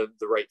doing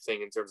the right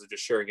thing in terms of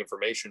just sharing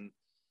information.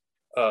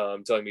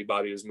 Telling me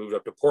Bobby was moved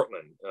up to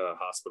Portland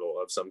hospital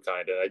of some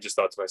kind. And I just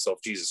thought to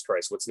myself, Jesus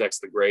Christ, what's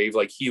next? The grave?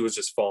 Like, he was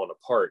just falling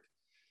apart.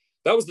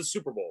 That was the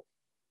Super Bowl.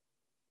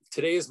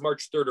 Today is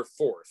March 3rd or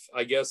 4th.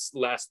 I guess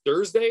last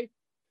Thursday,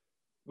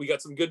 we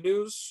got some good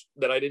news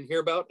that I didn't hear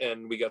about.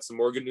 And we got some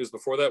more good news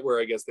before that, where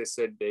I guess they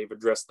said they've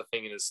addressed the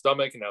thing in his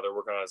stomach, and now they're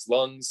working on his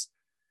lungs.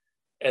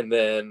 And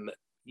then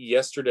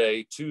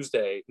Wednesday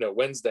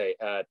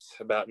at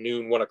about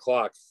noon, 1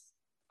 o'clock,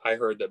 I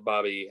heard that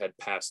Bobby had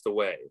passed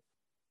away.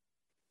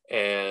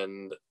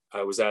 And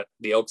I was at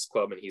the Elks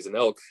Club, and he's an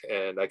elk.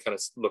 And I kind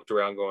of looked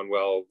around going,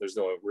 well, there's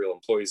no real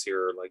employees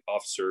here, like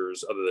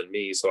officers other than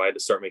me. So I had to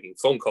start making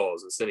phone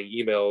calls and sending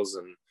emails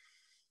and,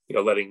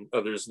 letting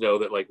others know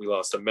that like we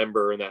lost a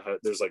member and that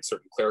there's like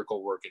certain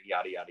clerical work and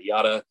yada, yada,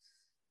 yada.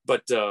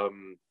 But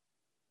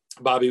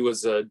Bobby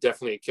was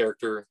definitely a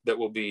character that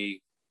will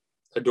be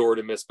adored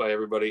and missed by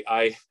everybody.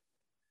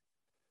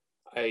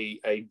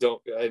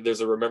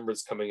 There's a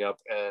remembrance coming up,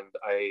 and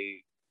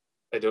I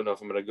don't know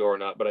if I'm going to go or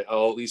not, but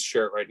I'll at least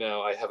share it right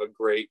now. I have a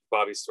great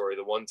Bobby story.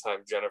 The one time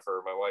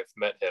Jennifer, my wife,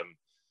 met him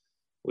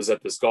was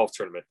at this golf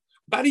tournament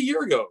about a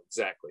year ago.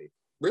 Exactly.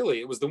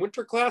 Really. It was the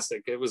Winter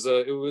Classic. It was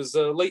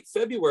late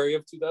February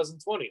of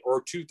 2020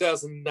 or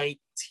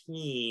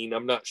 2019.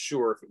 I'm not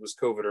sure if it was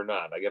COVID or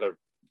not. I got to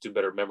do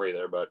better memory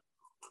there, but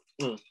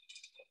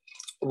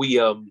we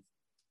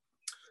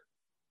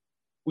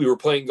were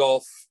playing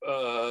golf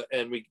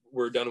and we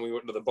were done and we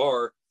went to the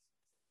bar.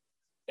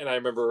 And I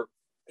remember,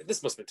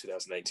 this must have been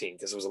 2019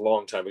 because it was a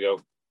long time ago.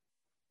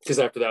 because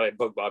after that, I'd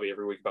bug Bobby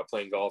every week about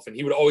playing golf, and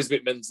he would always be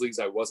at men's leagues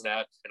I wasn't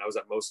at, and I was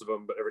at most of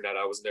them, but every night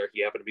I wasn't there,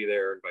 he happened to be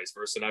there, and vice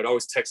versa. And I'd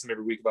always text him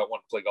every week about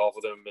wanting to play golf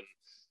with him, and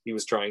he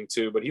was trying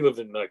to, but he lived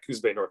in Coos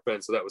Bay, North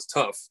Bend, so that was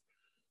tough.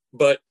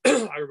 But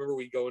I remember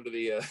we go into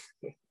the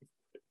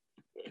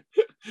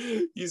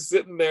he's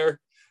sitting there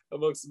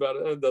amongst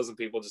about a dozen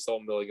people, just all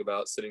milling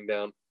about, sitting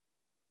down.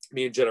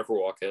 Me and Jennifer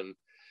walk in,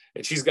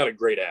 and she's got a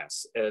great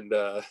ass, and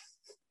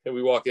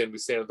we walk in, we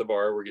stand at the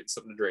bar, we're getting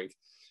something to drink.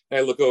 And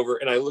I look over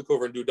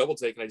and do a double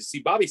take, and I just see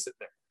Bobby sitting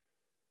there.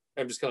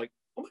 I'm just kind of like,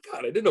 oh my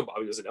God, I didn't know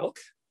Bobby was an elk.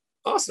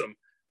 Awesome.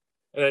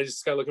 And I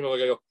just kind of look at him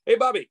like, I go, hey,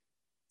 Bobby.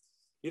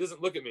 He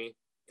doesn't look at me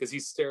because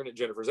he's staring at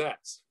Jennifer's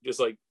ass. Just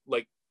like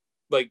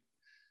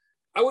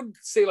I wouldn't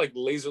say like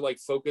laser-like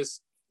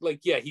focus.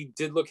 Like, yeah, he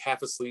did look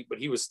half asleep, but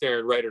he was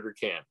staring right at her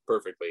can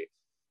perfectly.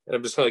 And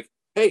I'm just kind of like,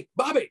 hey,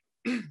 Bobby.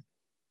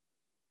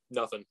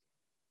 Nothing.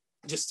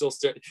 Just still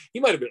staring. He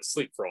might have been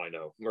asleep for all I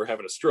know, or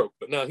having a stroke,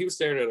 but no, he was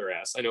staring at her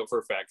ass. I know it for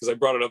a fact because I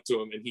brought it up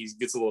to him, and he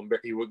got a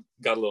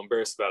little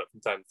embarrassed about it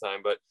from time to time.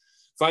 But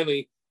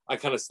finally, I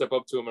kind of step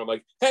up to him and I'm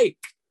like, "Hey,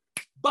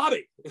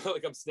 Bobby!"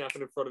 Like I'm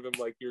snapping in front of him,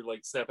 like you're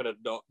like snapping at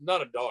a dog,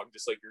 not a dog,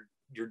 just like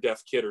your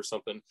deaf kid or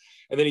something.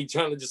 And then he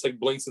kind of just like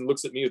blinks and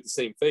looks at me with the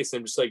same face, and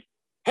I'm just like,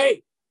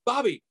 "Hey,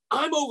 Bobby,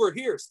 I'm over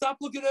here. Stop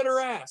looking at her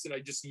ass!" And I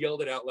just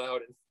yelled it out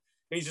loud, and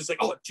he's just like,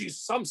 "Oh,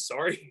 Jesus, I'm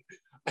sorry."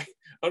 I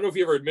don't know if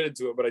he ever admitted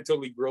to it, but I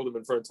totally grilled him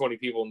in front of 20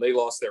 people, and they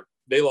lost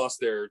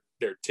their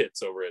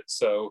tits over it.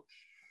 So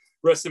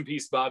rest in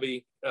peace,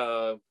 Bobby.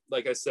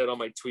 Like I said on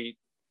my tweet,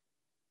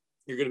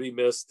 you're going to be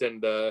missed.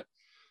 And the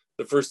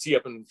first tee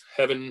up in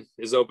heaven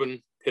is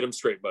open. Hit him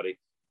straight, buddy.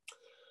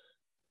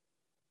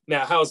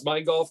 Now, how's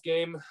my golf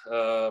game?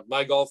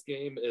 My golf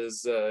game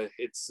is,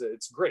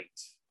 it's great.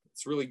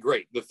 It's really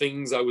great. The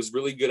things I was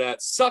really good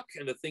at suck,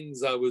 and the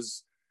things I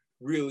was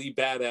really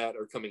bad at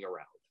are coming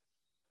around.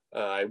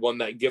 I won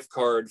that gift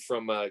card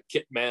from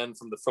Kit Man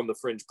from the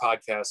Fringe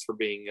podcast for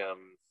being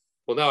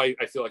well, now I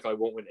feel like I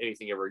won't win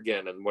anything ever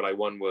again. And what I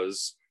won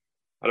was,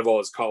 out of all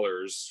his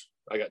callers,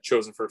 I got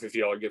chosen for a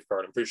 $50 gift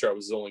card. I'm pretty sure I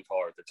was the only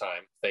caller at the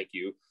time. Thank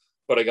you.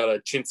 But I got a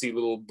chintzy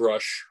little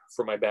brush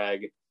for my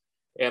bag,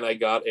 and I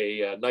got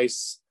a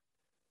nice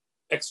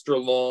extra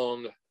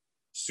long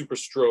Super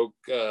Stroke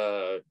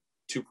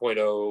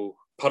 2.0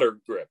 putter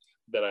grip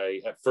that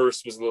I at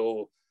first was a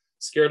little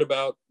scared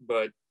about,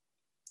 but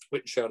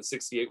went and shot a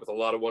 68 with a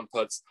lot of one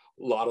putts,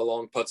 a lot of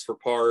long putts for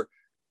par,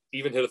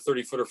 even hit a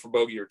 30-footer for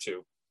bogey or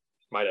two.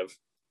 Might have.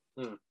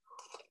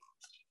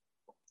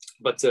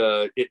 But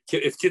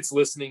if Kit's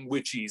listening,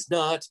 which he's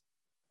not,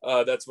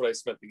 that's what I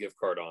spent the gift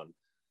card on.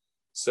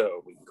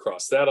 So we can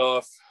cross that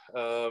off. We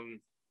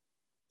don't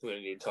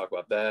need to talk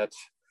about that.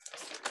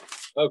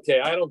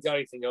 Okay, I don't got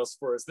anything else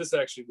for us. This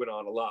actually went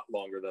on a lot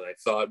longer than I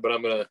thought, but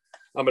I'm gonna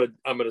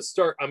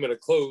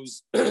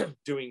close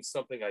doing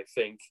something I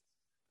think.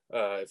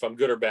 If I'm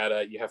good or bad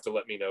at, you have to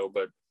let me know,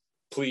 but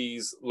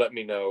please let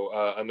me know.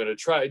 I'm going to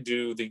try to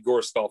do the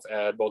Gorse Golf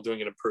ad while doing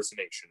an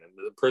impersonation. And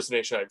the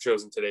impersonation I've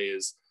chosen today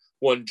is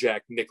one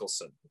Jack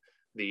Nicholson,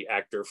 the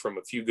actor from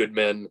A Few Good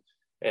Men.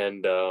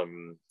 And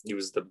he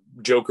was the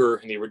Joker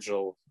in the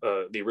original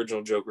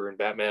Joker in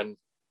Batman.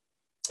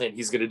 And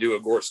he's going to do a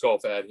Gorse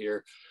Golf ad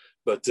here.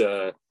 But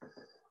let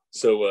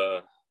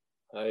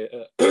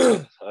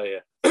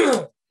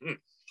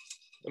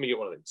me get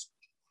one of these.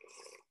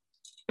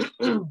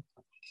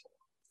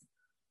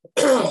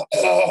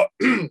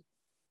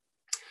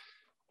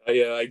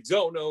 I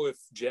don't know if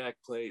Jack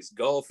plays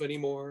golf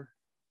anymore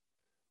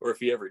or if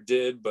he ever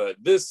did, but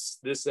this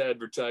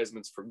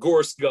advertisement's for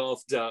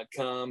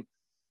GorseGolf.com.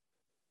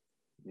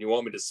 You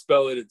want me to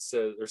spell it? It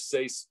says, or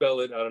say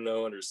spell it, I don't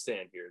know,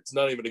 understand here. It's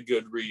not even a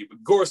good read,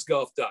 but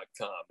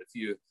GorseGolf.com.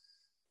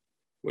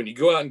 When you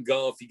go out and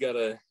golf,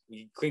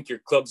 you clink your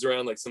clubs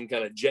around like some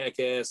kind of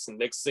jackass, and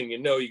next thing you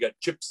know, you got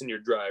chips in your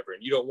driver,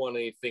 and you don't want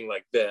anything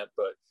like that.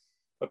 But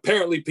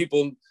apparently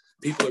people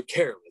are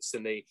careless,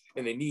 and they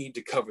need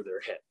to cover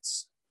their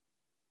heads.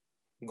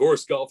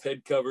 Gorse Golf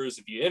head covers.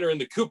 If you enter in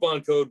the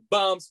coupon code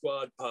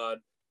BombSquadPod,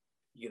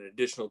 you get an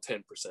additional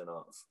 10%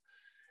 off.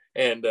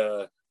 And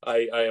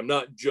I am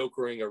not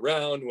jokering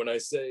around when I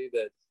say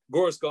that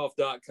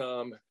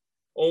GorseGolf.com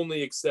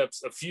only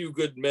accepts A Few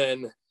Good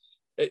Men.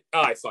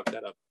 I fucked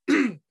that up.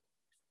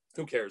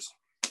 Who cares?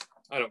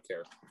 I don't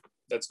care.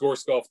 That's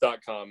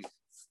GorseGolf.com,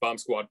 Bomb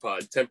Squad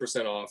Pod,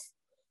 10% off.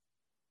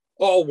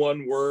 All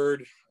one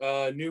word.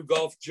 New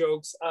golf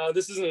jokes.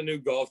 This isn't a new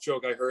golf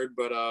joke I heard,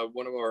 but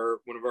one of our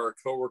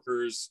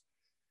coworkers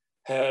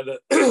had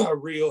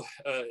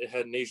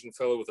had an Asian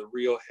fellow with a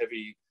real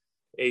heavy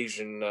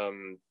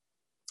Asian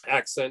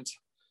accent,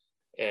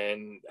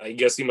 and I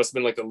guess he must have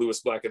been like the Lewis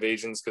Black of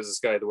Asians, because this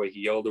guy, the way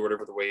he yelled or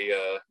whatever, the way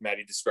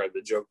Maddie described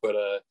the joke.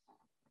 But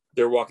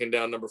they're walking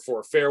down number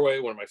 4 fairway,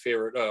 one of my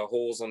favorite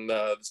holes on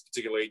this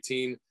particular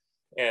 18,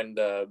 and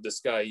this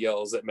guy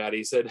yells at Maddie.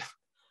 He said,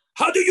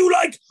 "How do you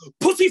like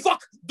pussy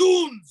fuck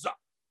dunes?"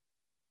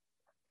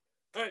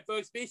 All right,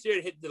 folks, be sure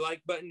to hit the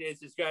like button and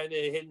subscribe and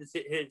hit the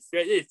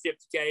tip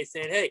to Carrie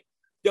saying, hey,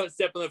 don't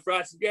step on the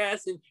frosted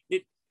grass. And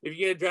if you're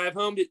going to drive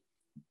home,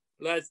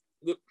 Last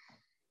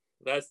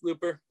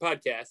Looper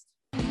podcast.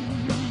 Here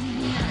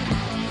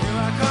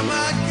I come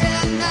again.